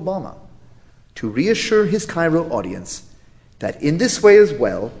for Obama to reassure his Cairo audience that in this way as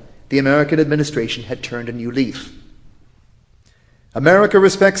well, the American administration had turned a new leaf. America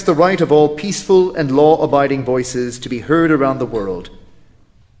respects the right of all peaceful and law-abiding voices to be heard around the world,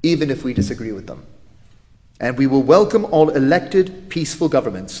 even if we disagree with them. And we will welcome all elected, peaceful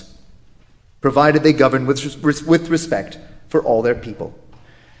governments, provided they govern with respect for all their people.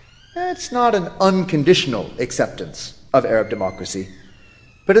 It's not an unconditional acceptance of Arab democracy,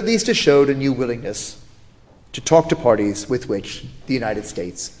 but at least it showed a new willingness to talk to parties with which the United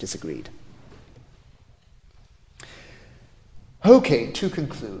States disagreed. Okay, to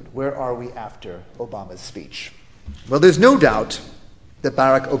conclude, where are we after Obama's speech? Well, there's no doubt that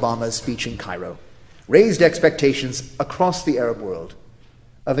Barack Obama's speech in Cairo raised expectations across the Arab world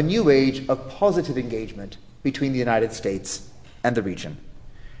of a new age of positive engagement between the United States and the region.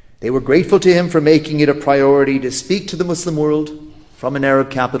 They were grateful to him for making it a priority to speak to the Muslim world from an Arab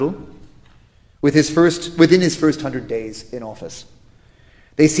capital within his first 100 days in office.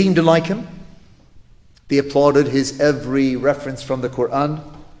 They seemed to like him. They applauded his every reference from the Quran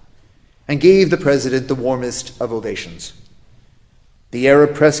and gave the president the warmest of ovations. The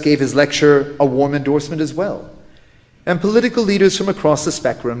Arab press gave his lecture a warm endorsement as well, and political leaders from across the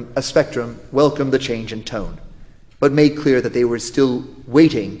spectrum welcomed the change in tone, but made clear that they were still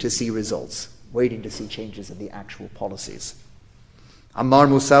waiting to see results, waiting to see changes in the actual policies. Ammar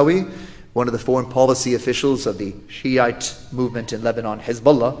Mousawi, one of the foreign policy officials of the Shiite movement in Lebanon,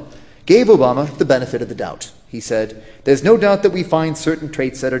 Hezbollah, gave Obama the benefit of the doubt. He said, "There's no doubt that we find certain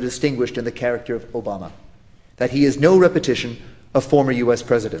traits that are distinguished in the character of Obama, that he is no repetition of former U.S.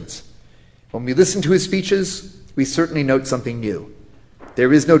 presidents. When we listen to his speeches, we certainly note something new.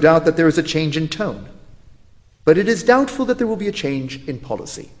 There is no doubt that there is a change in tone, but it is doubtful that there will be a change in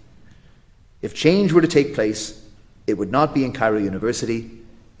policy. If change were to take place, it would not be in Cairo University,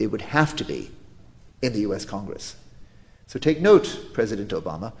 it would have to be in the U.S. Congress." So take note, President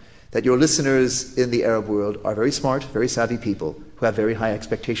Obama, that your listeners in the Arab world are very smart, very savvy people who have very high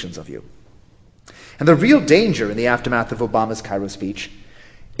expectations of you. And the real danger in the aftermath of Obama's Cairo speech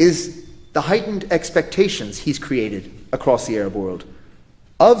is the heightened expectations he's created across the Arab world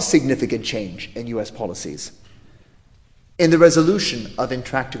of significant change in U.S. policies, in the resolution of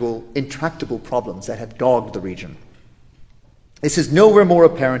intractable problems that have dogged the region. This is nowhere more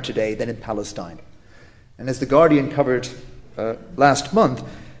apparent today than in Palestine. And as The Guardian covered last month,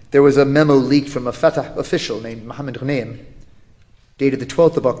 there was a memo leaked from a Fatah official named Mohammed Ghanem, dated the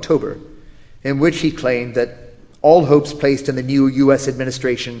 12th of October, in which he claimed that all hopes placed in the new U.S.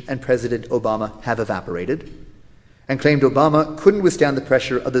 administration and President Obama have evaporated, and claimed Obama couldn't withstand the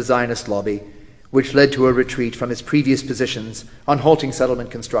pressure of the Zionist lobby, which led to a retreat from his previous positions on halting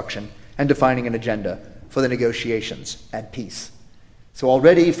settlement construction and defining an agenda for the negotiations and peace. So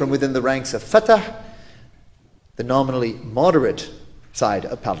already from within the ranks of Fatah, the nominally moderate side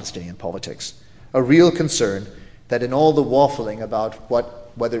of Palestinian politics, a real concern that in all the waffling about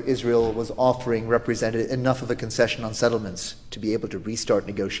whether Israel was offering represented enough of a concession on settlements to be able to restart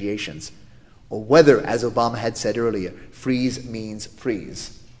negotiations, or whether, as Obama had said earlier, freeze means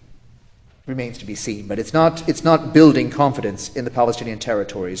freeze, remains to be seen. But it's not building confidence in the Palestinian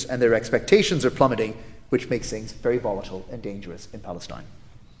territories, and their expectations are plummeting, which makes things very volatile and dangerous in Palestine.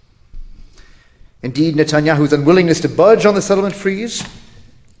 Indeed, Netanyahu's unwillingness to budge on the settlement freeze,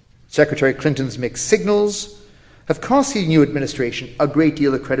 Secretary Clinton's mixed signals, have cost the new administration a great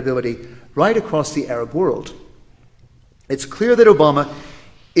deal of credibility right across the Arab world. It's clear that Obama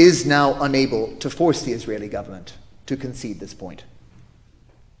is now unable to force the Israeli government to concede this point.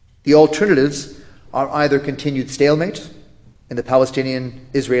 The alternatives are either continued stalemate in the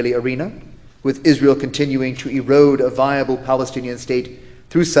Palestinian-Israeli arena, with Israel continuing to erode a viable Palestinian state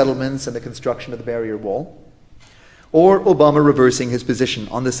through settlements and the construction of the barrier wall, or Obama reversing his position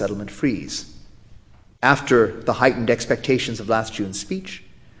on the settlement freeze. After the heightened expectations of last June's speech,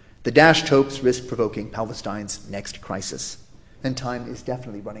 the dashed hopes risk provoking Palestine's next crisis, and time is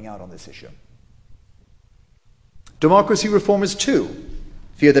definitely running out on this issue. Democracy reformers, too,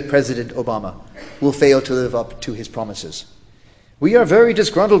 fear that President Obama will fail to live up to his promises. We are very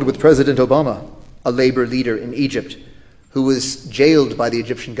disgruntled with President Obama, a labor leader in Egypt, who was jailed by the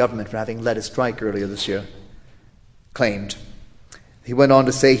Egyptian government for having led a strike earlier this year, claimed. He went on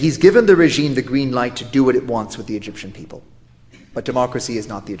to say he's given the regime the green light to do what it wants with the Egyptian people. But democracy is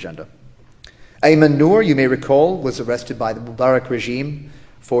not the agenda. Ayman Noor, you may recall, was arrested by the Mubarak regime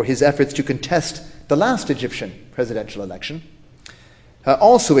for his efforts to contest the last Egyptian presidential election,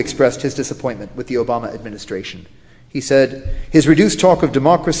 also expressed his disappointment with the Obama administration. He said, his reduced talk of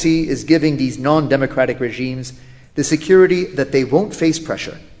democracy is giving these non-democratic regimes the security that they won't face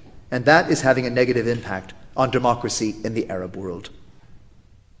pressure, and that is having a negative impact on democracy in the Arab world.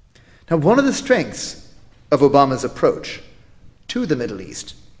 Now, one of the strengths of Obama's approach to the Middle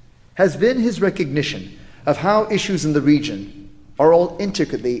East has been his recognition of how issues in the region are all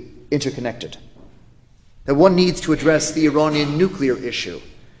intricately interconnected. That one needs to address the Iranian nuclear issue,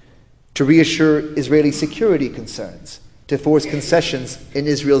 to reassure Israeli security concerns, to force concessions in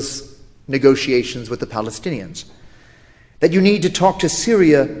Israel's negotiations with the Palestinians. That you need to talk to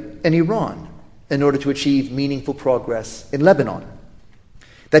Syria and Iran in order to achieve meaningful progress in Lebanon.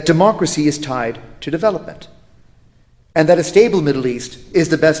 That democracy is tied to development. And that a stable Middle East is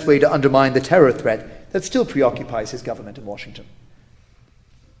the best way to undermine the terror threat that still preoccupies his government in Washington.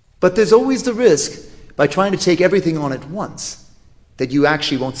 But there's always the risk, by trying to take everything on at once, that you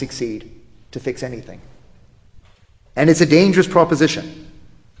actually won't succeed to fix anything. And it's a dangerous proposition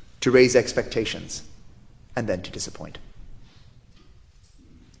to raise expectations and then to disappoint.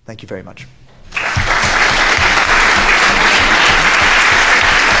 Thank you very much.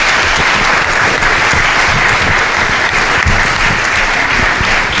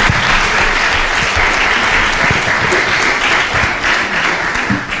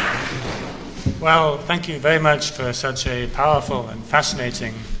 Well, thank you very much for such a powerful and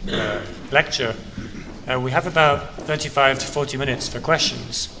fascinating lecture. We have about 35 to 40 minutes for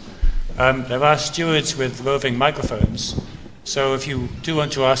questions. There are stewards with roving microphones, so if you do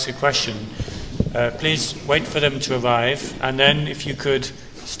want to ask a question, please wait for them to arrive, and then if you could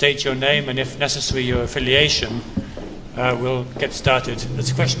state your name and, if necessary, your affiliation, we'll get started.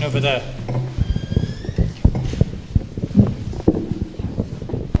 There's a question over there.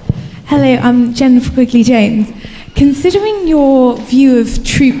 Hello, I'm Jennifer Quigley-Jones. Considering your view of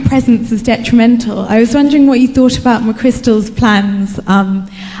troop presence as detrimental, I was wondering what you thought about McChrystal's plans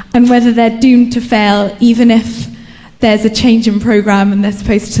and whether they're doomed to fail, even if there's a change in programme and they're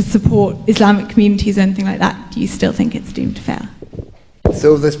supposed to support Islamic communities or anything like that. Do you still think it's doomed to fail?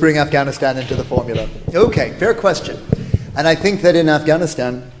 So let's bring Afghanistan into the formula. Okay, fair question. And I think that in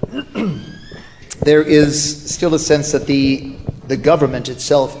Afghanistan, there is still a sense that the government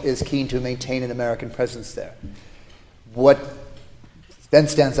itself is keen to maintain an American presence there. What then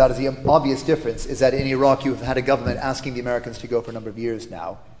stands out as the obvious difference is that in Iraq you have had a government asking the Americans to go for a number of years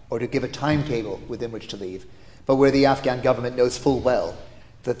now, or to give a timetable within which to leave, but where the Afghan government knows full well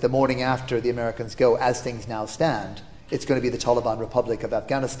that the morning after the Americans go, as things now stand, it's going to be the Taliban Republic of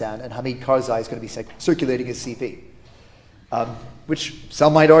Afghanistan, and Hamid Karzai is going to be circulating his CV. Which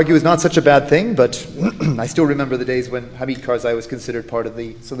some might argue is not such a bad thing, but I still remember the days when Hamid Karzai was considered part of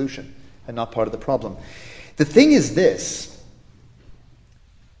the solution and not part of the problem. The thing is this: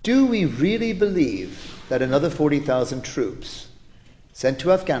 do we really believe that another 40,000 troops sent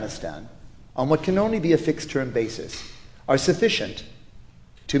to Afghanistan on what can only be a fixed-term basis are sufficient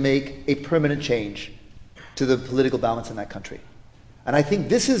to make a permanent change to the political balance in that country? And I think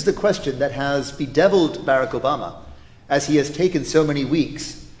this is the question that has bedeviled Barack Obama, as he has taken so many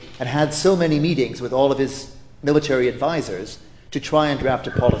weeks and had so many meetings with all of his military advisors to try and draft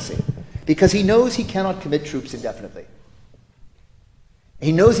a policy. because he knows he cannot commit troops indefinitely.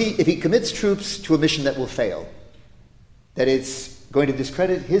 He knows if he commits troops to a mission that will fail, that it's going to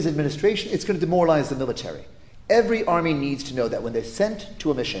discredit his administration, it's going to demoralize the military. Every army needs to know that when they're sent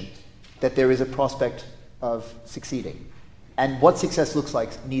to a mission, that there is a prospect of succeeding. And what success looks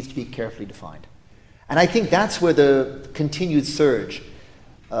like needs to be carefully defined. And I think that's where the continued surge,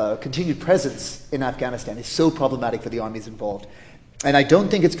 continued presence in Afghanistan is so problematic for the armies involved. And I don't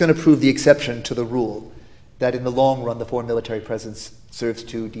think it's going to prove the exception to the rule that in the long run the foreign military presence serves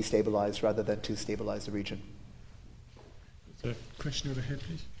to destabilize rather than to stabilize the region. There's a question over here,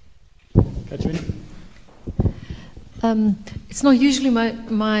 please. Katrina? It's not usually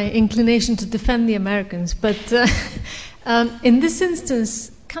my inclination to defend the Americans, but in this instance,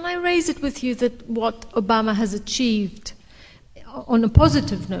 can I raise it with you that what Obama has achieved on a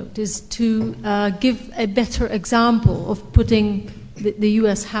positive note is to give a better example of putting the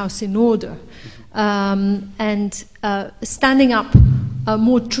US House in order and standing up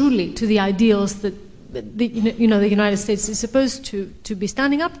more truly to the ideals that the United States is supposed to be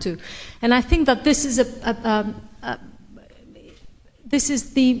standing up to. And I think that this is this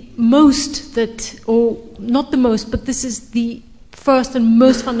is the most that, or not the most, but this is the first and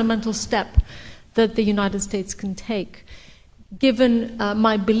most fundamental step that the United States can take, given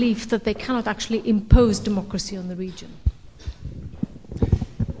my belief that they cannot actually impose democracy on the region.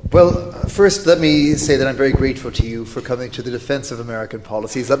 Well, first let me say that I'm very grateful to you for coming to the defense of American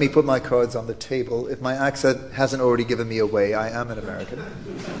policies. Let me put my cards on the table. If my accent hasn't already given me away, I am an American.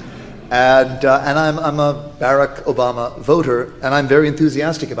 And I'm a Barack Obama voter, and I'm very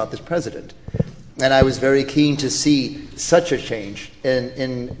enthusiastic about this president. And I was very keen to see such a change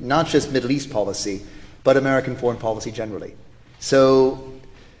in not just Middle East policy, but American foreign policy generally. So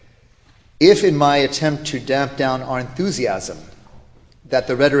if in my attempt to damp down our enthusiasm that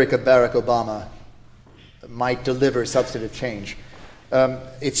the rhetoric of Barack Obama might deliver substantive change,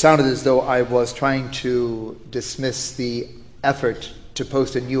 it sounded as though I was trying to dismiss the effort to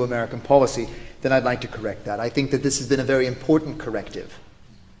post a new American policy, then I'd like to correct that. I think that this has been a very important corrective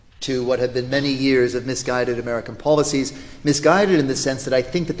to what have been many years of misguided American policies, misguided in the sense that I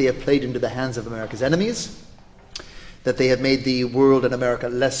think that they have played into the hands of America's enemies, that they have made the world and America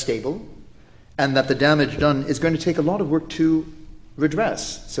less stable, and that the damage done is going to take a lot of work to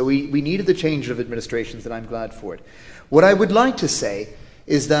redress. So we needed the change of administrations, and I'm glad for it. What I would like to say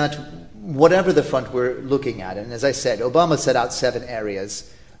is that whatever the front we're looking at, and as I said, Obama set out 7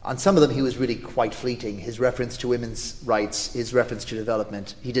 areas. On some of them he was really quite fleeting. His reference to women's rights, his reference to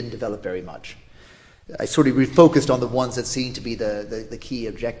development, he didn't develop very much. I sort of refocused on the ones that seemed to be the key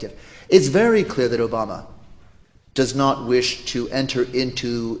objective. It's very clear that Obama does not wish to enter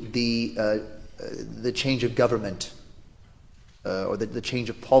into the change of government or the change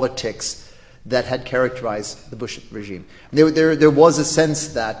of politics that had characterized the Bush regime. There was a sense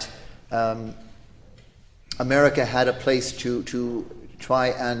that America had a place to try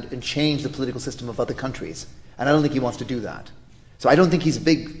and change the political system of other countries. And I don't think he wants to do that. So I don't think he's a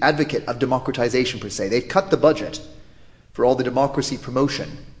big advocate of democratization per se. They've cut the budget for all the democracy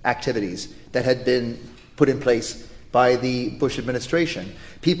promotion activities that had been put in place by the Bush administration.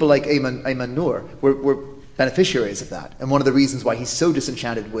 People like Ayman Noor were beneficiaries of that. And one of the reasons why he's so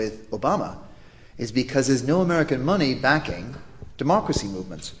disenchanted with Obama is because there's no American money backing democracy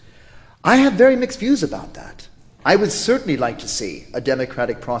movements. I have very mixed views about that. I would certainly like to see a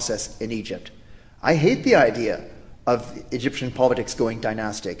democratic process in Egypt. I hate the idea of Egyptian politics going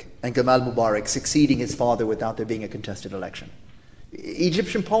dynastic and Gamal Mubarak succeeding his father without there being a contested election.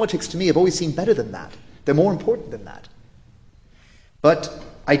 Egyptian politics to me have always seemed better than that. They're more important than that. But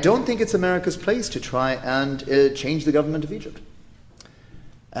I don't think it's America's place to try and change the government of Egypt.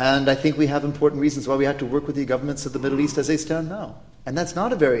 And I think we have important reasons why we have to work with the governments of the Middle East as they stand now. And that's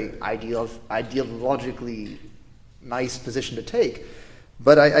not a very ideologically nice position to take.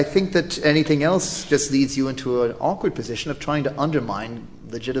 But I think that anything else just leads you into an awkward position of trying to undermine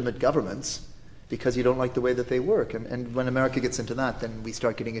legitimate governments because you don't like the way that they work. And when America gets into that, then we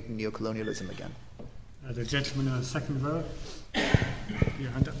start getting into neocolonialism again. The gentleman in the second row. Your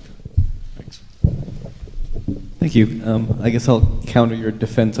hand up. Thanks. Thank you. I guess I'll counter your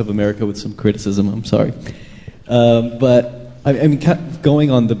defense of America with some criticism. I'm sorry. But I mean,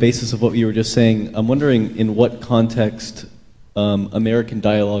 going on the basis of what you were just saying, I'm wondering in what context American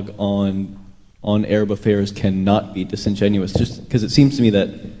dialogue on Arab affairs cannot be disingenuous, just because it seems to me that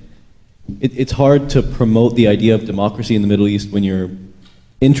it's hard to promote the idea of democracy in the Middle East when your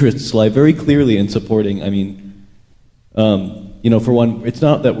interests lie very clearly in supporting, I mean, for one, it's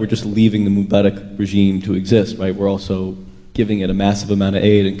not that we're just leaving the Mubarak regime to exist, right? We're also giving it a massive amount of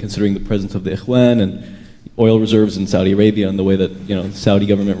aid and considering the presence of the Ikhwan and oil reserves in Saudi Arabia and the way that the Saudi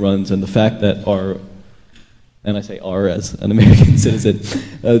government runs, and the fact that and I say our as an American citizen,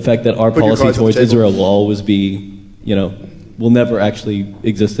 the fact that our policy towards Israel will always be, will never actually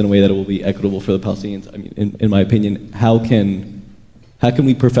exist in a way that it will be equitable for the Palestinians. I mean, in my opinion, how can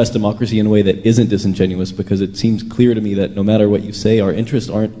we profess democracy in a way that isn't disingenuous? Because it seems clear to me that no matter what you say, our interests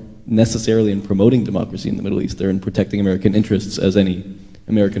aren't necessarily in promoting democracy in the Middle East. They're in protecting American interests, as any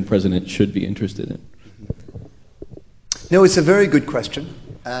American president should be interested in. No, it's a very good question,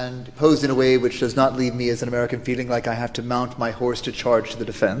 and posed in a way which does not leave me as an American feeling like I have to mount my horse to charge to the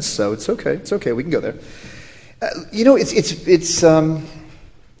defense. So it's okay, we can go there. It's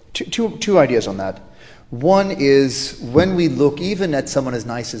two ideas on that. One is, when we look even at someone as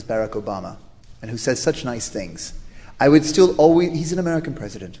nice as Barack Obama, and who says such nice things, I would still always, he's an American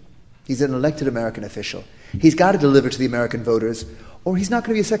president. He's an elected American official. He's got to deliver to the American voters, or he's not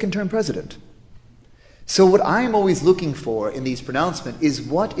going to be a second-term president. So what I am always looking for in these pronouncements is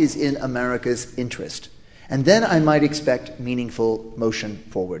what is in America's interest. And then I might expect meaningful motion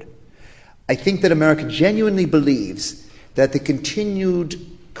forward. I think that America genuinely believes that the continued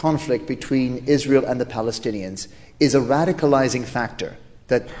conflict between Israel and the Palestinians is a radicalizing factor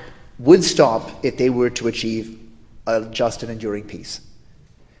that would stop if they were to achieve a just and enduring peace.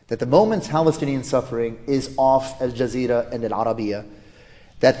 That the moment Palestinian suffering is off Al Jazeera and Al Arabiya,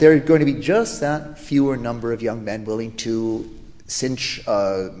 that there are going to be just that fewer number of young men willing to cinch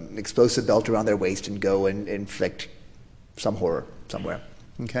an explosive belt around their waist and go and inflict some horror somewhere.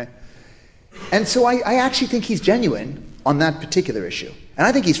 Okay? And so I actually think he's genuine on that particular issue. And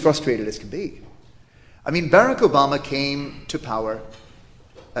I think he's frustrated as can be. I mean, Barack Obama came to power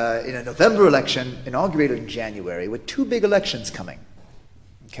in a November election, inaugurated in January, with two big elections coming.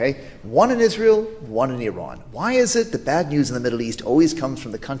 Okay? One in Israel, one in Iran. Why is it that bad news in the Middle East always comes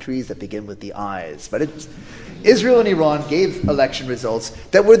from the countries that begin with the I's? But Israel and Iran gave election results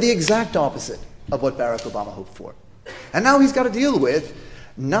that were the exact opposite of what Barack Obama hoped for. And now he's got to deal with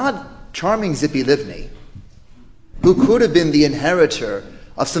not charming Zippy Livni, who could have been the inheritor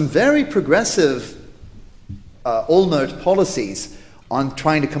of some very progressive Olmert policies on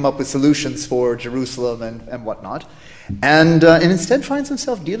trying to come up with solutions for Jerusalem and whatnot, and instead finds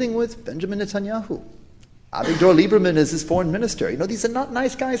himself dealing with Benjamin Netanyahu. Avigdor Lieberman is his foreign minister. These are not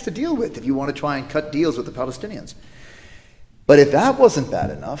nice guys to deal with if you want to try and cut deals with the Palestinians. But if that wasn't bad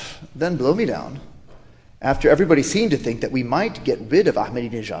enough, then blow me down. After everybody seemed to think that we might get rid of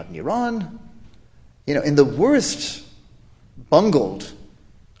Ahmadinejad in Iran, in the worst bungled,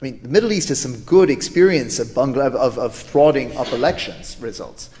 the Middle East has some good experience of frauding up elections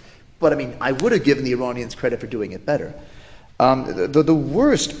results. But I would have given the Iranians credit for doing it better. The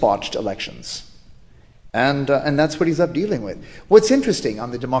worst botched elections. And that's what he's up dealing with. What's interesting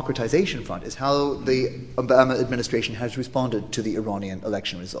on the democratization front is how the Obama administration has responded to the Iranian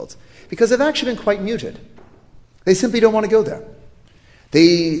election results. Because they've actually been quite muted. They simply don't want to go there.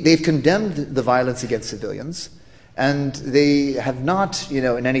 They've condemned the violence against civilians, and they have not,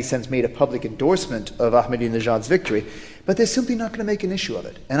 in any sense made a public endorsement of Ahmadinejad's victory, but they're simply not going to make an issue of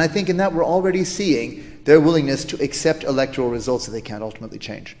it. And I think in that we're already seeing their willingness to accept electoral results that they can't ultimately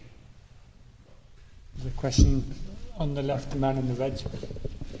change. There's a question on the left, the man in the red.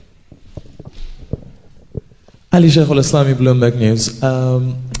 Ali Sheikh al-Islami, Bloomberg News.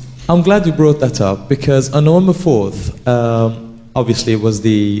 I'm glad you brought that up because on November 4th, obviously it was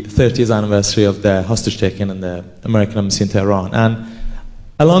the 30th anniversary of the hostage taking in the American embassy in Tehran. And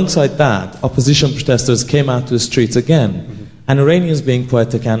alongside that, opposition protesters came out to the streets again. And Iranians, being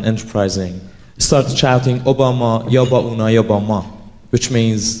poetic and enterprising, started shouting, Obama, ya ba'una, ya ba'ma, which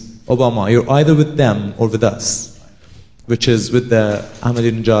means, Obama, you're either with them or with us, which is with the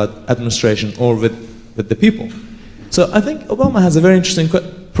Ahmadinejad administration or with the people. So I think Obama has a very interesting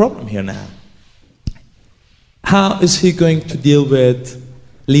problem here now. How is he going to deal with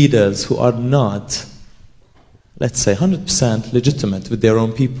leaders who are not, let's say, 100% legitimate with their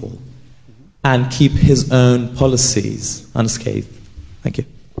own people and keep his own policies unscathed? Thank you.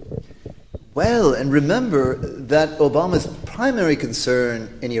 Well, and remember that Obama's primary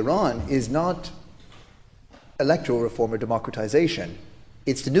concern in Iran is not electoral reform or democratization.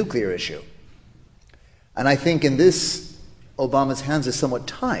 It's the nuclear issue. And I think in this, Obama's hands are somewhat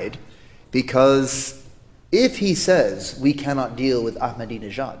tied because if he says we cannot deal with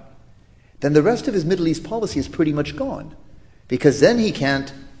Ahmadinejad, then the rest of his Middle East policy is pretty much gone. Because then he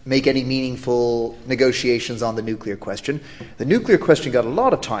can't make any meaningful negotiations on the nuclear question. The nuclear question got a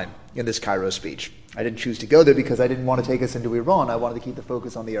lot of time in this Cairo speech. I didn't choose to go there because I didn't want to take us into Iran. I wanted to keep the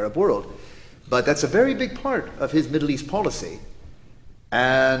focus on the Arab world. But that's a very big part of his Middle East policy.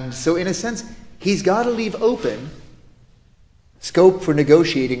 And so in a sense, he's got to leave open scope for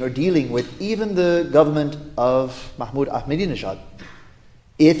negotiating or dealing with even the government of Mahmoud Ahmadinejad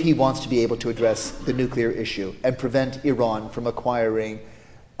if he wants to be able to address the nuclear issue and prevent Iran from acquiring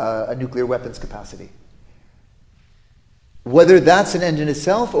a nuclear weapons capacity. Whether that's an end in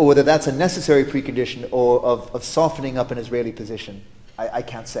itself or whether that's a necessary precondition or of softening up an Israeli position, I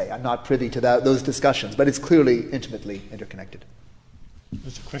can't say. I'm not privy to those discussions, but it's clearly intimately interconnected.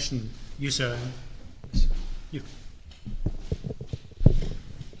 There's a question. You, sir. You.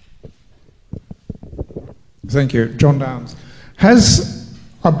 Thank you. John Downs. Has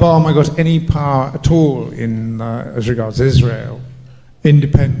Obama got any power at all in as regards Israel,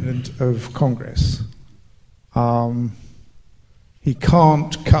 independent of Congress? He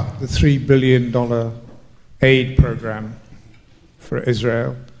can't cut the $3 billion aid program for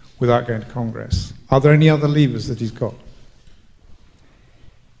Israel without going to Congress. Are there any other levers that he's got?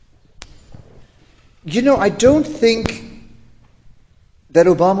 You know, I don't think that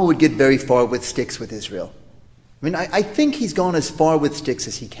Obama would get very far with sticks with Israel. I mean, I think he's gone as far with sticks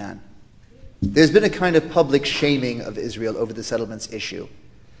as he can. There's been a kind of public shaming of Israel over the settlements issue.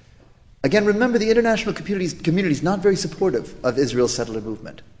 Again, remember, the international community is not very supportive of Israel's settler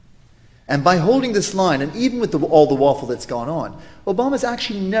movement. And by holding this line, and even with all the waffle that's gone on, Obama's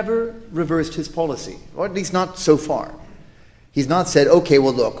actually never reversed his policy, or at least not so far. He's not said, okay,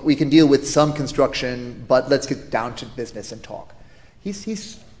 well, look, we can deal with some construction, but let's get down to business and talk.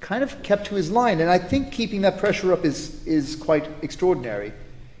 He's kind of kept to his line, and I think keeping that pressure up is quite extraordinary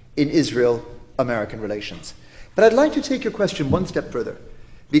in Israel-American relations. But I'd like to take your question one step further,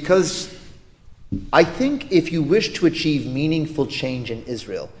 because I think if you wish to achieve meaningful change in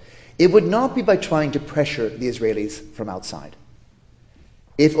Israel, it would not be by trying to pressure the Israelis from outside.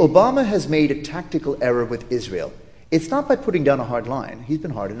 If Obama has made a tactical error with Israel, it's not by putting down a hard line. He's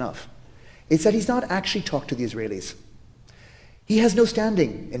been hard enough. It's that he's not actually talked to the Israelis. He has no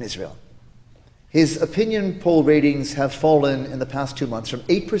standing in Israel. His opinion poll ratings have fallen in the past 2 months from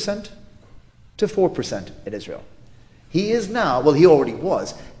 8% to 4% in Israel. He is now, well, he already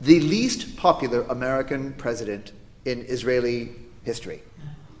was, the least popular American president in Israeli history.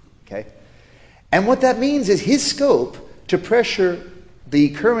 Okay? And what that means is his scope to pressure the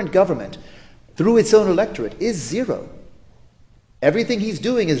current government through its own electorate is zero. Everything he's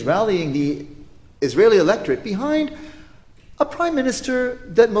doing is rallying the Israeli electorate behind a prime minister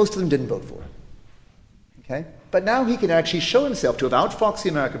that most of them didn't vote for. Okay? But now he can actually show himself to have outfoxed the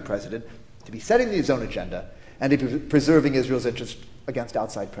American president, to be setting his own agenda, and to be preserving Israel's interest against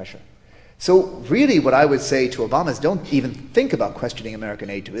outside pressure. So really what I would say to Obama is don't even think about questioning American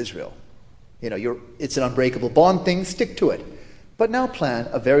aid to Israel. You know, it's an unbreakable bond thing, stick to it. But now plan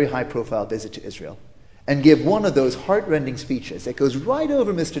a very high-profile visit to Israel and give one of those heart-rending speeches that goes right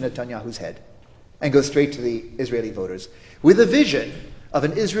over Mr. Netanyahu's head and goes straight to the Israeli voters with a vision of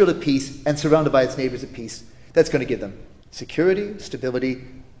an Israel at peace and surrounded by its neighbors at peace that's going to give them security, stability,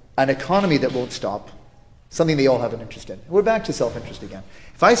 an economy that won't stop, something they all have an interest in. We're back to self-interest again.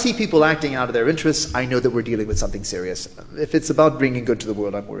 If I see people acting out of their interests, I know that we're dealing with something serious. If it's about bringing good to the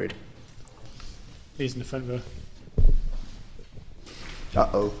world, I'm worried. Please, in the front row.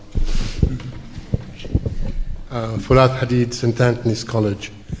 Uh-oh. Fuad Hadid, St. Anthony's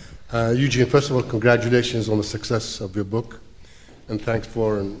College. Eugene, first of all, congratulations on the success of your book, and thanks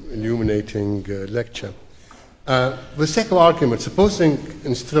for an illuminating lecture. For the sake of argument, supposing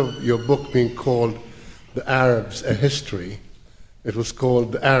instead of your book being called The Arabs, A History, it was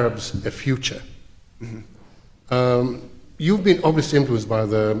called The Arabs, A Future. Mm-hmm. You've been obviously influenced by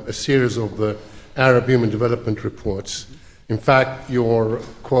a series of the Arab Human Development Reports. In fact, your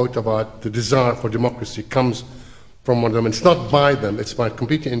quote about the desire for democracy comes from one of them. It's not by them, it's by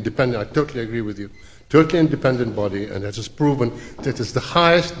completely independent, I totally agree with you, totally independent body, and it has proven that it's the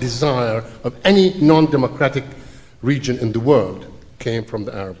highest desire of any non-democratic region in the world came from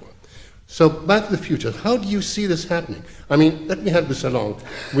the Arab world. So back to the future, how do you see this happening? I mean, let me help this along.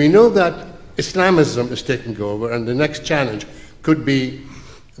 We know that Islamism is taking over, and the next challenge could be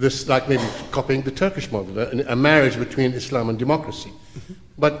this, like maybe copying the Turkish model, a marriage between Islam and democracy. Mm-hmm.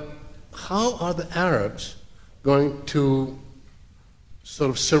 But how are the Arabs going to sort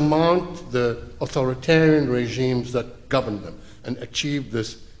of surmount the authoritarian regimes that govern them and achieve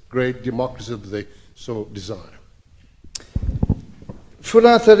this great democracy that they so desire?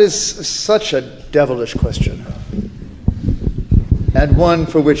 Fuad, that is such a devilish question. and one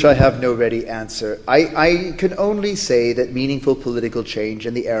for which I have no ready answer. I can only say that meaningful political change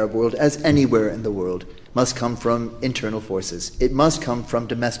in the Arab world, as anywhere in the world, must come from internal forces. It must come from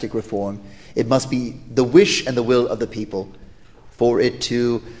domestic reform. It must be the wish and the will of the people for it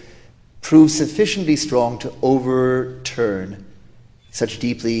to prove sufficiently strong to overturn such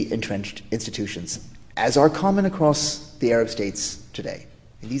deeply entrenched institutions as are common across the Arab states today.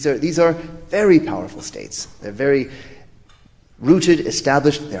 These are very powerful states. They're very rooted,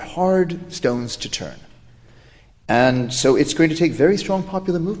 established. They're hard stones to turn. And so it's going to take very strong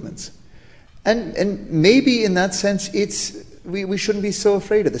popular movements. And maybe in that sense, we shouldn't be so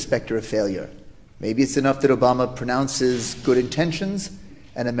afraid of the specter of failure. Maybe it's enough that Obama pronounces good intentions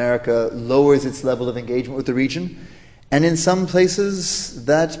and America lowers its level of engagement with the region. And in some places,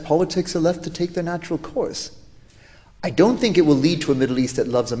 that politics are left to take their natural course. I don't think it will lead to a Middle East that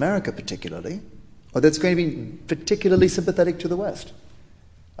loves America particularly, or that's going to be particularly sympathetic to the West.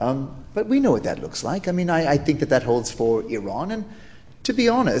 But we know what that looks like. I mean, I think that holds for Iran, and to be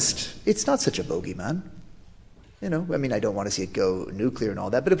honest, it's not such a bogeyman. I mean, I don't want to see it go nuclear and all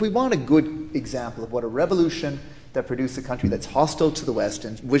that, but if we want a good example of what a revolution that produced a country that's hostile to the West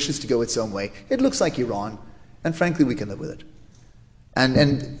and wishes to go its own way, it looks like Iran, and frankly, we can live with it.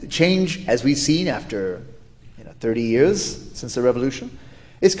 And change, as we've seen after 30 years since the revolution,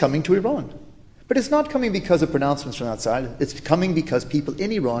 is coming to Iran. But it's not coming because of pronouncements from outside. It's coming because people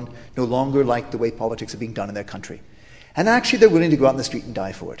in Iran no longer like the way politics are being done in their country. And actually, they're willing to go out in the street and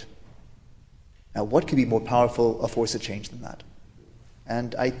die for it. Now, what could be more powerful a force of change than that?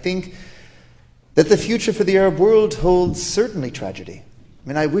 And I think that the future for the Arab world holds certainly tragedy. I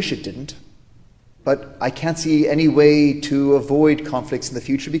mean, I wish it didn't. But I can't see any way to avoid conflicts in the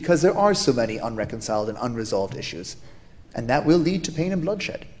future because there are so many unreconciled and unresolved issues. And that will lead to pain and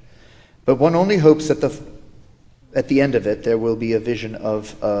bloodshed. But one only hopes that at the end of it, there will be a vision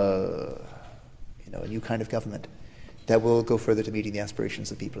of a new kind of government that will go further to meeting the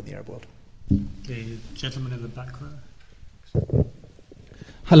aspirations of people in the Arab world. The gentleman in the back row.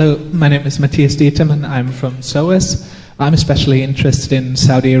 Hello, my name is Matthias Dietermann. I'm from SOAS. I'm especially interested in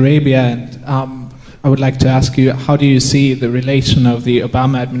Saudi Arabia, and I would like to ask you, how do you see the relation of the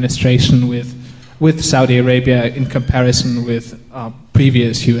Obama administration with Saudi Arabia in comparison with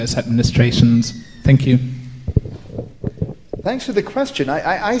previous U.S. administrations? Thank you. Thanks for the question.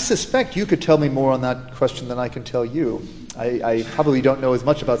 I suspect you could tell me more on that question than I can tell you. I probably don't know as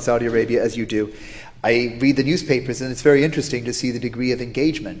much about Saudi Arabia as you do. I read the newspapers, and it's very interesting to see the degree of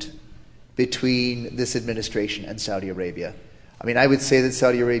engagement between this administration and Saudi Arabia. I mean, I would say that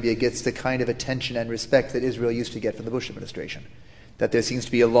Saudi Arabia gets the kind of attention and respect that Israel used to get from the Bush administration. That there seems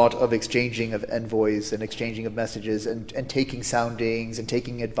to be a lot of exchanging of envoys and exchanging of messages and taking soundings and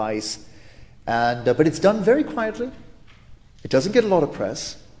taking advice. But it's done very quietly. It doesn't get a lot of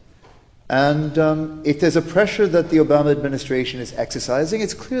press. And if there's a pressure that the Obama administration is exercising,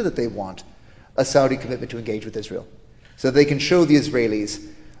 it's clear that they want a Saudi commitment to engage with Israel so that they can show the Israelis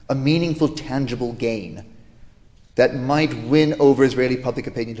a meaningful, tangible gain that might win over Israeli public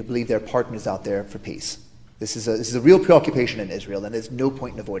opinion to believe there are partners out there for peace. This is a real preoccupation in Israel, and there's no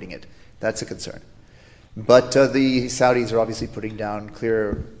point in avoiding it. That's a concern. But the Saudis are obviously putting down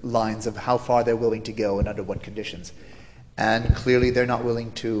clear lines of how far they're willing to go and under what conditions. And clearly they're not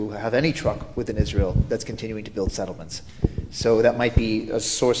willing to have any truck within Israel that's continuing to build settlements. So that might be a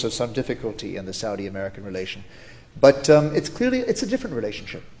source of some difficulty in the Saudi-American relation. But it's a different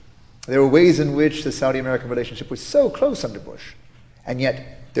relationship. There were ways in which the Saudi-American relationship was so close under Bush, and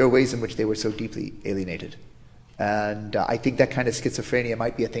yet there are ways in which they were so deeply alienated. And I think that kind of schizophrenia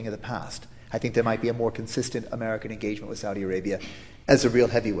might be a thing of the past. I think there might be a more consistent American engagement with Saudi Arabia as a real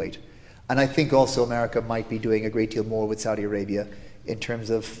heavyweight. And I think also America might be doing a great deal more with Saudi Arabia in terms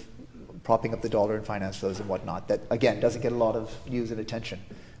of propping up the dollar and finance flows and whatnot. That, again, doesn't get a lot of news and attention.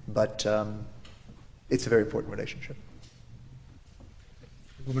 But it's a very important relationship.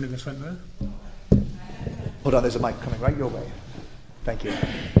 Woman in the front row. Hold on, there's a mic coming right your way. Thank you.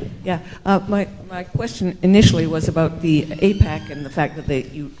 Yeah, my question initially was about the AIPAC and the fact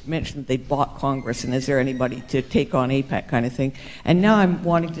that you mentioned they bought Congress, and is there anybody to take on AIPAC kind of thing? And now I'm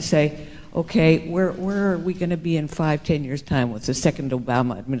wanting to say, okay, where are we going to be in 5-10 years' time with the second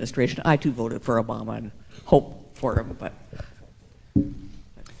Obama administration? I too voted for Obama and hope for him, but...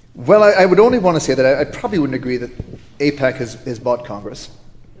 Well, I would only want to say that I probably wouldn't agree that AIPAC has bought Congress.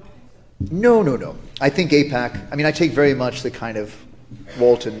 No. I think AIPAC, I take very much the kind of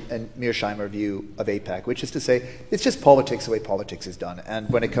Walton and Mearsheimer view of AIPAC, which is to say it's just politics the way politics is done. And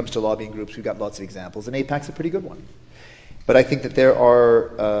when it comes to lobbying groups, we've got lots of examples, and AIPAC's a pretty good one. But I think that there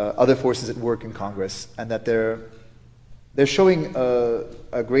are other forces at work in Congress, and that they're they're showing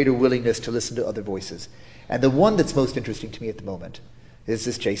a greater willingness to listen to other voices. And the one that's most interesting to me at the moment is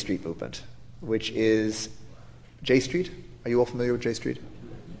this J Street movement, which is J Street. Are you all familiar with J Street?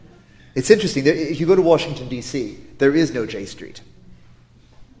 It's interesting. If you go to Washington, D.C., there is no J Street.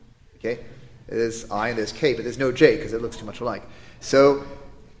 Okay? There's I and there's K, but there's no J because it looks too much alike. So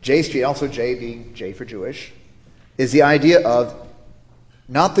J Street, also J being J for Jewish, is the idea of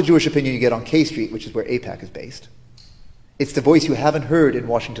not the Jewish opinion you get on K Street, which is where AIPAC is based. It's the voice you haven't heard in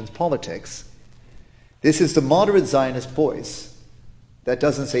Washington's politics. This is the moderate Zionist voice that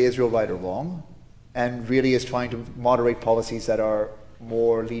doesn't say Israel right or wrong and really is trying to moderate policies that are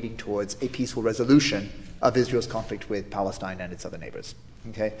more leading towards a peaceful resolution of Israel's conflict with Palestine and its other neighbors.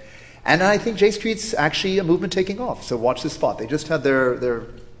 Okay? And I think J Street's actually a movement taking off, so watch this spot. They just had their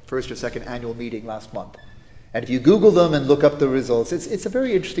first or second annual meeting last month. And if you Google them and look up the results, it's a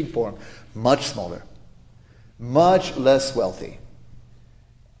very interesting forum. Much smaller, much less wealthy.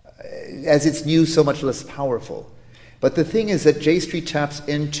 As it's new, so much less powerful. But the thing is that J Street taps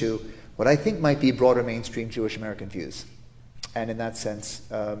into what I think might be broader mainstream Jewish American views. And in that sense,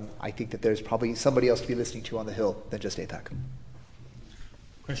 I think that there's probably somebody else to be listening to on the Hill than just AIPAC.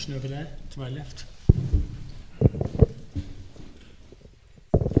 Question over there, to my left.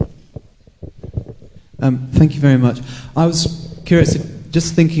 Thank you very much. I was curious,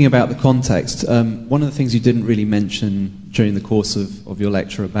 just thinking about the context, one of the things you didn't really mention during the course of your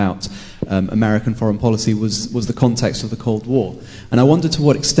lecture about American foreign policy was the context of the Cold War. And I wonder to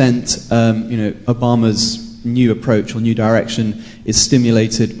what extent Obama's new approach or new direction is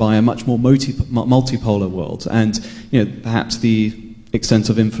stimulated by a much more multipolar world, and perhaps the extent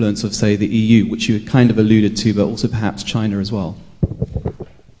of influence of, say, the EU, which you kind of alluded to, but also perhaps China as well.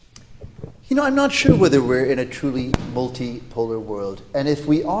 I'm not sure whether we're in a truly multipolar world. And if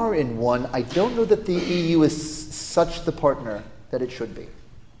we are in one, I don't know that the EU is such the partner that it should be.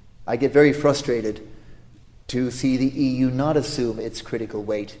 I get very frustrated to see the EU not assume its critical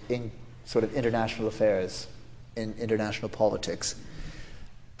weight in sort of international affairs, in international politics.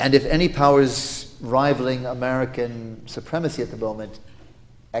 And if any power is rivaling American supremacy at the moment,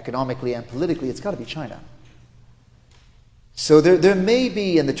 economically and politically, it's got to be China. So there may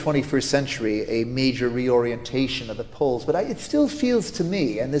be in the 21st century a major reorientation of the poles, but it still feels to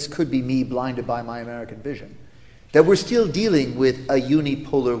me, and this could be me blinded by my American vision, that we're still dealing with a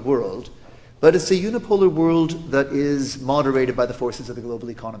unipolar world, but it's a unipolar world that is moderated by the forces of the global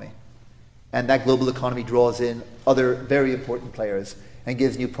economy. And that global economy draws in other very important players and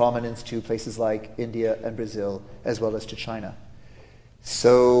gives new prominence to places like India and Brazil, as well as to China.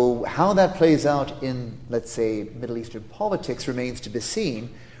 So how that plays out in, let's say, Middle Eastern politics remains to be seen.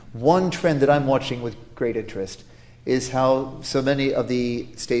 One trend that I'm watching with great interest is how so many of the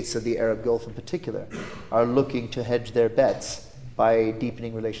states of the Arab Gulf in particular are looking to hedge their bets by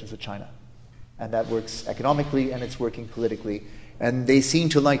deepening relations with China. And that works economically and it's working politically. And they seem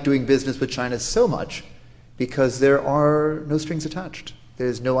to like doing business with China so much because there are no strings attached.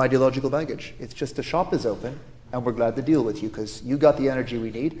 There's no ideological baggage. It's just the shop is open and we're glad to deal with you because you got the energy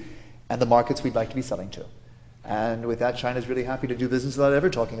we need and the markets we'd like to be selling to. And with that, China's really happy to do business without ever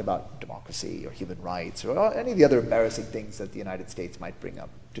talking about democracy or human rights or any of the other embarrassing things that the United States might bring up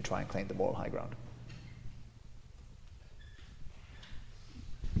to try and claim the moral high ground.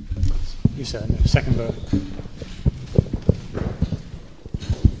 You said in the second row.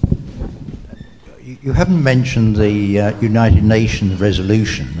 You haven't mentioned the United Nations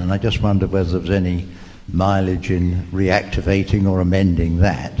resolution, and I just wonder whether there was any mileage in reactivating or amending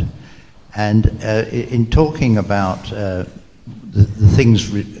that. And in talking about the things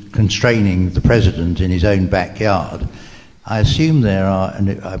constraining the president in his own backyard, I assume there are,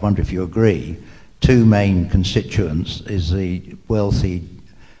 and I wonder if you agree, two main constituents, is the wealthy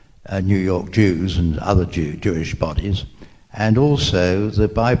New York Jews and other Jewish bodies, and also the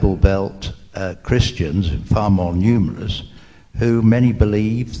Bible Belt Christians, far more numerous, who many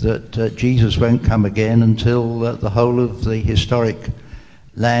believe that Jesus won't come again until the whole of the historic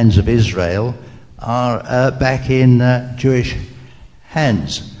lands of Israel are back in Jewish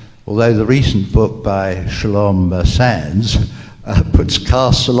hands. Although the recent book by Shalom Sands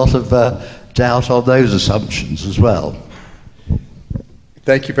casts a lot of doubt on those assumptions as well.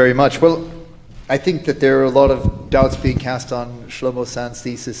 Thank you very much. Well, I think that there are a lot of doubts being cast on Shlomo Sand's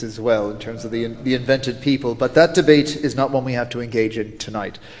thesis as well in terms of the invented people, but that debate is not one we have to engage in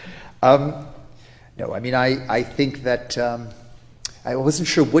tonight. No, I mean, I think that I wasn't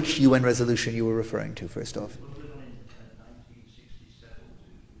sure which UN resolution you were referring to, first off.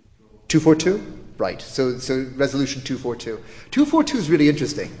 242? Right, so resolution 242. 242 is really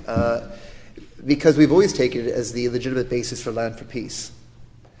interesting. because we've always taken it as the legitimate basis for land for peace.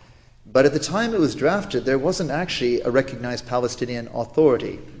 But at the time it was drafted, there wasn't actually a recognized Palestinian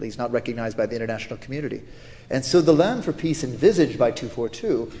authority, at least not recognized by the international community. And so the land for peace envisaged by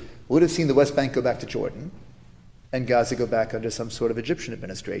 242 would have seen the West Bank go back to Jordan and Gaza go back under some sort of Egyptian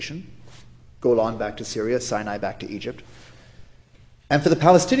administration, Golan back to Syria, Sinai back to Egypt. And for the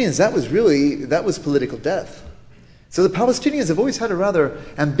Palestinians, that was political death. So the Palestinians have always had a rather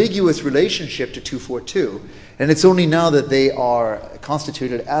ambiguous relationship to 242, and it's only now that they are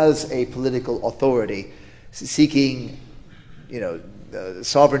constituted as a political authority, seeking,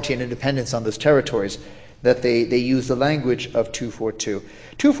 sovereignty and independence on those territories, that they use the language of 242.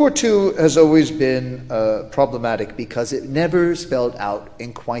 242 has always been problematic because it never spelled out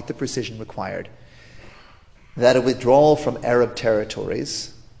in quite the precision required that a withdrawal from Arab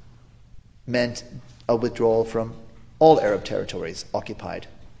territories meant a withdrawal from all Arab territories occupied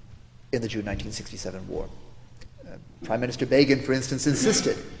in the June 1967 war. Prime Minister Begin, for instance,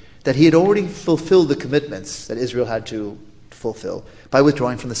 insisted that he had already fulfilled the commitments that Israel had to fulfill by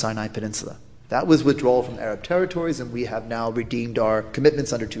withdrawing from the Sinai Peninsula. That was withdrawal from Arab territories, and we have now redeemed our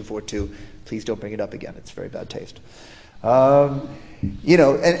commitments under 242. Please don't bring it up again. It's very bad taste. And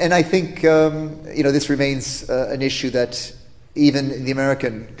I think, this remains an issue that even the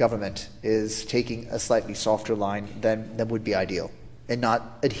American government is taking a slightly softer line than would be ideal, and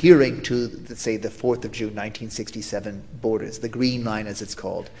not adhering to, say, the 4th of June 1967 borders, the Green Line as it's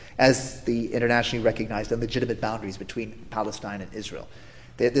called, as the internationally recognized and legitimate boundaries between Palestine and Israel.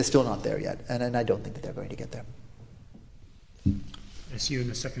 They're still not there yet, and I don't think that they're going to get there. I see you in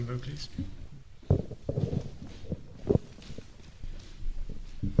the second row, please.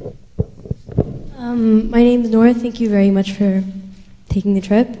 My name is Nora. Thank you very much for taking the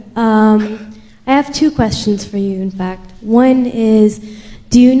trip. I have two questions for you, in fact. One is,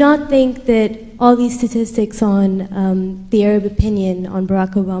 do you not think that all these statistics on the Arab opinion on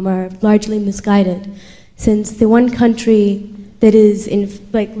Barack Obama are largely misguided, since the one country that is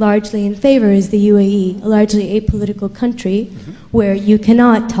largely in favor is the UAE, a largely apolitical country where you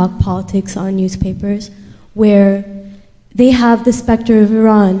cannot talk politics on newspapers, where they have the specter of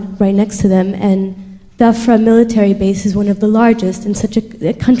Iran right next to them, and the Afra military base is one of the largest in such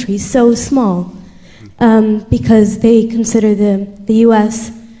a country so small, because they consider the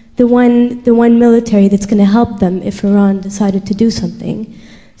U.S. the one military that's going to help them if Iran decided to do something.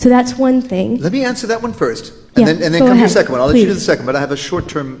 So that's one thing. Let me answer that one first, and then come to your second one. I'll let you do the second, but I have a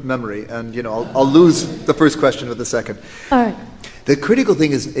short-term memory, and I'll lose the first question with the second. All right. The critical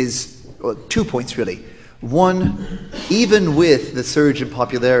thing is 2 points, really. One, even with the surge in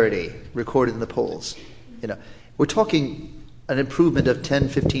popularity recorded in the polls, we're talking an improvement of 10,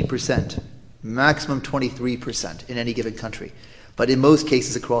 15%, maximum 23% in any given country. But in most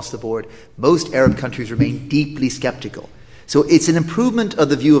cases across the board, most Arab countries remain deeply skeptical. So it's an improvement of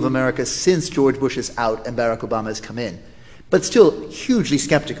the view of America since George Bush is out and Barack Obama has come in, but still hugely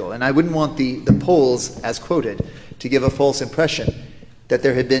skeptical. And I wouldn't want the polls, as quoted, to give a false impression that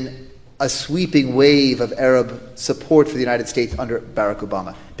there had been a sweeping wave of Arab support for the United States under Barack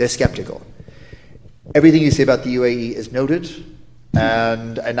Obama. They're skeptical. Everything you say about the UAE is noted,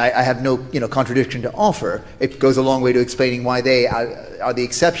 and I have no contradiction to offer. It goes a long way to explaining why they are the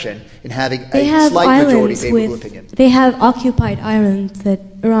exception in having a slight majority favorable opinion. They have occupied islands that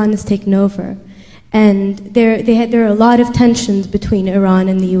Iran has taken over, and there are a lot of tensions between Iran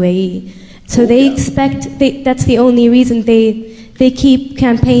and the UAE. So that's the only reason they keep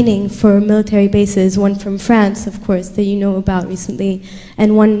campaigning for military bases, one from France, of course, that you know about recently,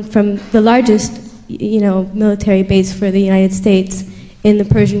 and one from the largest military base for the United States in the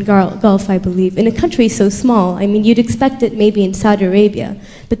Persian Gulf, I believe. In a country so small, you'd expect it maybe in Saudi Arabia,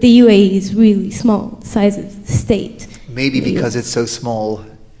 but the UAE is really small, the size of the state. Maybe because it's so small,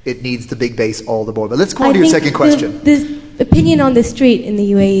 it needs the big base all the more. But let's go on to your second question. The opinion on the street in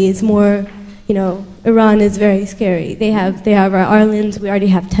the UAE is more, Iran is very scary. They have our islands, we already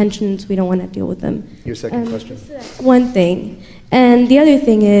have tensions, we don't want to deal with them. Your second question. One thing. And the other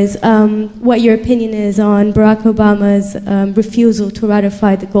thing is what your opinion is on Barack Obama's refusal to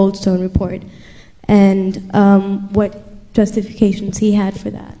ratify the Goldstone report, and what justifications he had for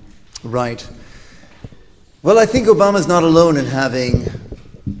that. Right. Well, I think Obama's not alone in having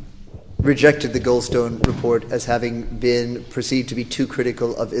rejected the Goldstone report as having been perceived to be too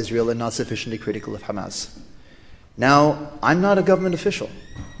critical of Israel and not sufficiently critical of Hamas. Now, I'm not a government official,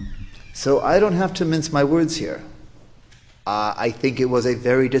 so I don't have to mince my words here. I think it was a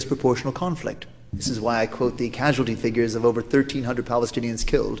very disproportional conflict. This is why I quote the casualty figures of over 1,300 Palestinians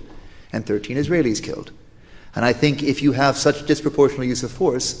killed and 13 Israelis killed. And I think if you have such disproportional use of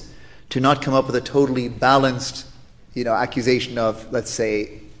force, to not come up with a totally balanced, accusation of, let's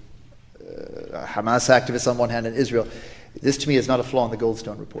say, Hamas activists on one hand and Israel. This, to me, is not a flaw in the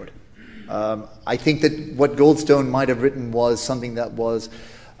Goldstone report. I think that what Goldstone might have written was something that was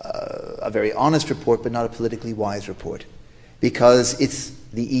a very honest report, but not a politically wise report. Because it's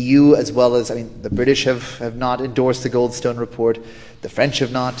the EU as well as, the British have not endorsed the Goldstone report. The French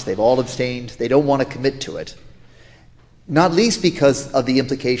have not. They've all abstained. They don't want to commit to it. Not least because of the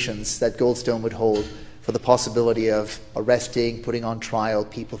implications that Goldstone would hold for the possibility of arresting, putting on trial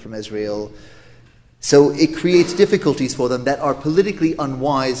people from Israel. So it creates difficulties for them that are politically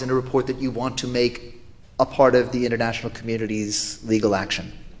unwise in a report that you want to make a part of the international community's legal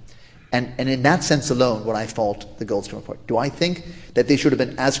action. And in that sense alone, would I fault the Goldstone report. Do I think that they should have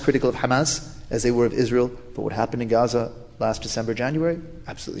been as critical of Hamas as they were of Israel for what happened in Gaza last December, January?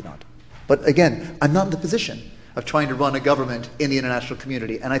 Absolutely not. But again, I'm not in the position of trying to run a government in the international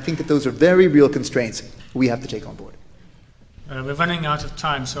community. And I think that those are very real constraints we have to take on board. We're running out of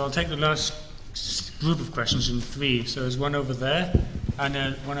time, so I'll take the last group of questions in 3. So there's one over there,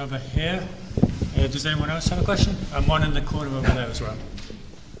 and one over here. Does anyone else have a question? And one in the corner over there as well.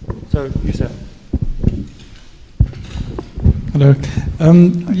 So, you, sir. Hello.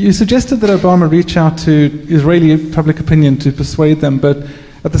 You suggested that Obama reach out to Israeli public opinion to persuade them, but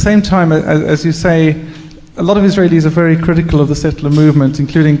at the same time, as you say, a lot of Israelis are very critical of the settler movement,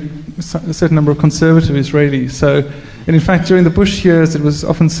 including a certain number of conservative Israelis. So, and in fact, during the Bush years, it was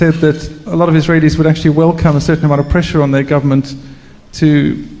often said that a lot of Israelis would actually welcome a certain amount of pressure on their government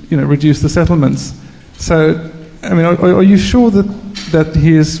to, reduce the settlements. So, are you sure that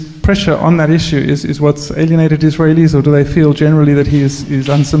his pressure on that issue is what's alienated Israelis, or do they feel generally that he is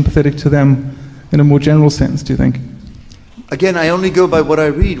unsympathetic to them in a more general sense, do you think? Again, I only go by what I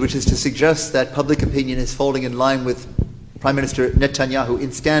read, which is to suggest that public opinion is falling in line with Prime Minister Netanyahu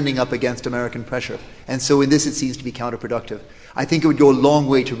in standing up against American pressure. And so in this it seems to be counterproductive. I think it would go a long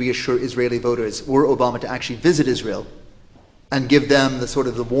way to reassure Israeli voters, were Obama to actually visit Israel and give them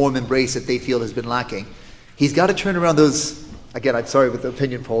the warm embrace that they feel has been lacking. He's got to turn around those, again, I'm sorry with the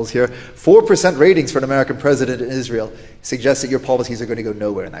opinion polls here, 4% ratings for an American president in Israel suggests that your policies are going to go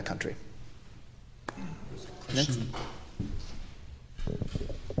nowhere in that country. Next.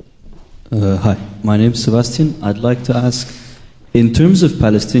 Hi, my name is Sebastian. I'd like to ask, in terms of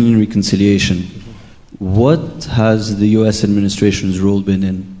Palestinian reconciliation, what has the US administration's role been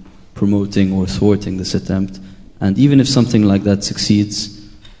in promoting or thwarting this attempt? And even if something like that succeeds,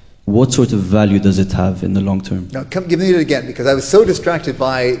 what sort of value does it have in the long term? Now, give me it again, because I was so distracted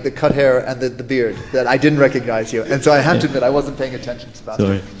by the cut hair and the beard that I didn't recognize you. And so I have to admit I wasn't paying attention, Sebastian.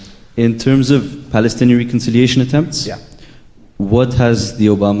 Sorry. In terms of Palestinian reconciliation attempts, what has the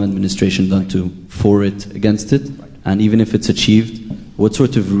Obama administration done for it, against it? Right. And even if it's achieved, what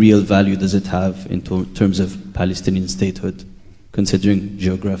sort of real value does it have in terms of Palestinian statehood, considering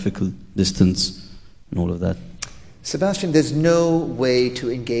geographical distance and all of that? Sebastian, there's no way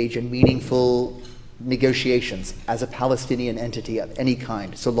to engage in meaningful negotiations as a Palestinian entity of any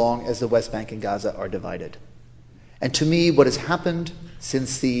kind, so long as the West Bank and Gaza are divided. And to me, what has happened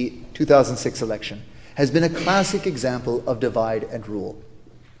since the 2006 election has been a classic example of divide and rule.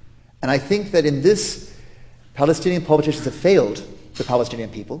 And I think that in this, Palestinian politicians have failed the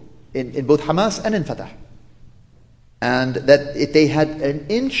Palestinian people, in both Hamas and in Fatah. And that if they had an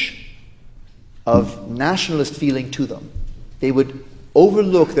inch of nationalist feeling to them, they would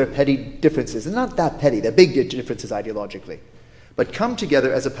overlook their petty differences, and not that petty, they're big differences ideologically, but come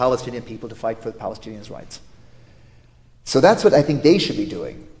together as a Palestinian people to fight for the Palestinians' rights. So that's what I think they should be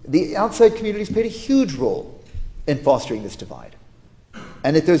doing. The outside communities played a huge role in fostering this divide.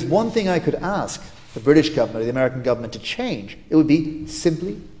 And if there's one thing I could ask the British government or the American government to change, it would be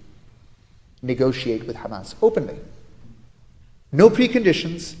simply negotiate with Hamas openly. No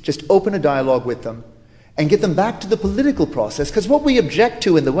preconditions, just open a dialogue with them and get them back to the political process, because what we object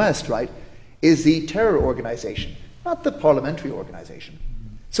to in the West, right, is the terror organization, not the parliamentary organization.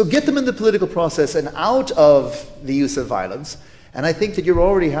 So get them in the political process and out of the use of violence, and I think that you're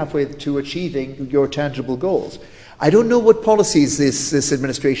already halfway to achieving your tangible goals. I don't know what policies this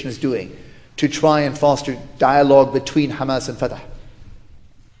administration is doing to try and foster dialogue between Hamas and Fatah.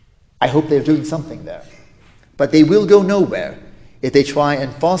 I hope they're doing something there. But they will go nowhere if they try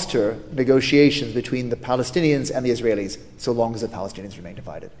and foster negotiations between the Palestinians and the Israelis, so long as the Palestinians remain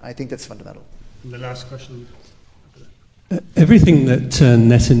divided. I think that's fundamental. And the last question. Everything that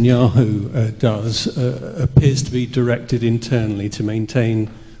Netanyahu does appears to be directed internally to maintain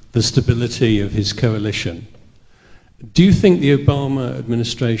the stability of his coalition. Do you think the Obama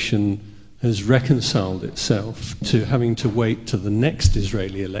administration has reconciled itself to having to wait to the next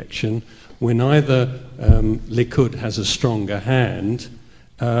Israeli election when either Likud has a stronger hand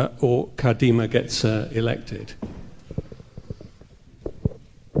or Kadima gets elected?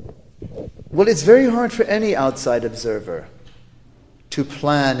 Well, it's very hard for any outside observer to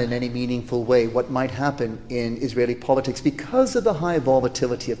plan in any meaningful way what might happen in Israeli politics because of the high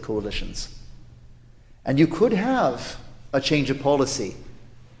volatility of coalitions. And you could have a change of policy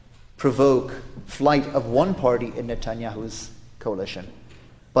provoke flight of one party in Netanyahu's coalition,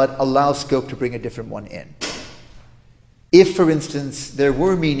 but allow scope to bring a different one in. If, for instance, there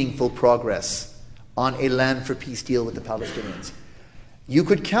were meaningful progress on a land for peace deal with the Palestinians, you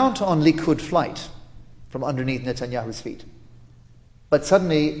could count on Likud flight from underneath Netanyahu's feet. But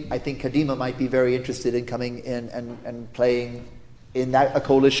suddenly, I think Kadima might be very interested in coming in and playing in a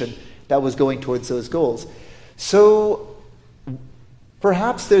coalition that was going towards those goals. So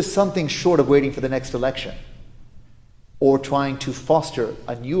perhaps there's something short of waiting for the next election or trying to foster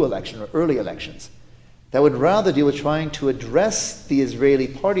a new election or early elections that would rather deal with trying to address the Israeli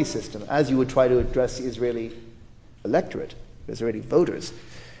party system as you would try to address the Israeli electorate, Israeli voters,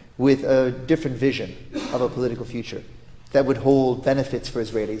 with a different vision of a political future that would hold benefits for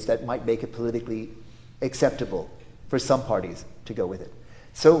Israelis that might make it politically acceptable for some parties to go with it.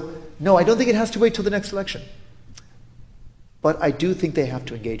 So, no, I don't think it has to wait till the next election. But I do think they have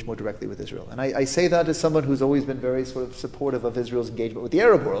to engage more directly with Israel. And I say that as someone who's always been very sort of supportive of Israel's engagement with the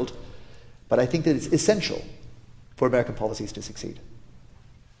Arab world, but I think that it's essential for American policies to succeed.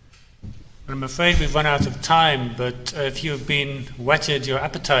 I'm afraid we've run out of time, but if you've been whetted your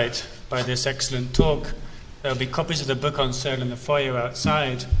appetite by this excellent talk, there'll be copies of the book on sale in the foyer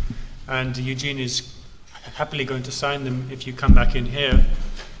outside, and Eugene is happily going to sign them if you come back in here.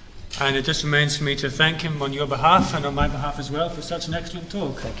 And it just remains for me to thank him on your behalf and on my behalf as well for such an excellent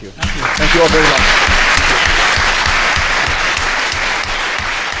talk. Thank you. Thank you. Thank you all very much.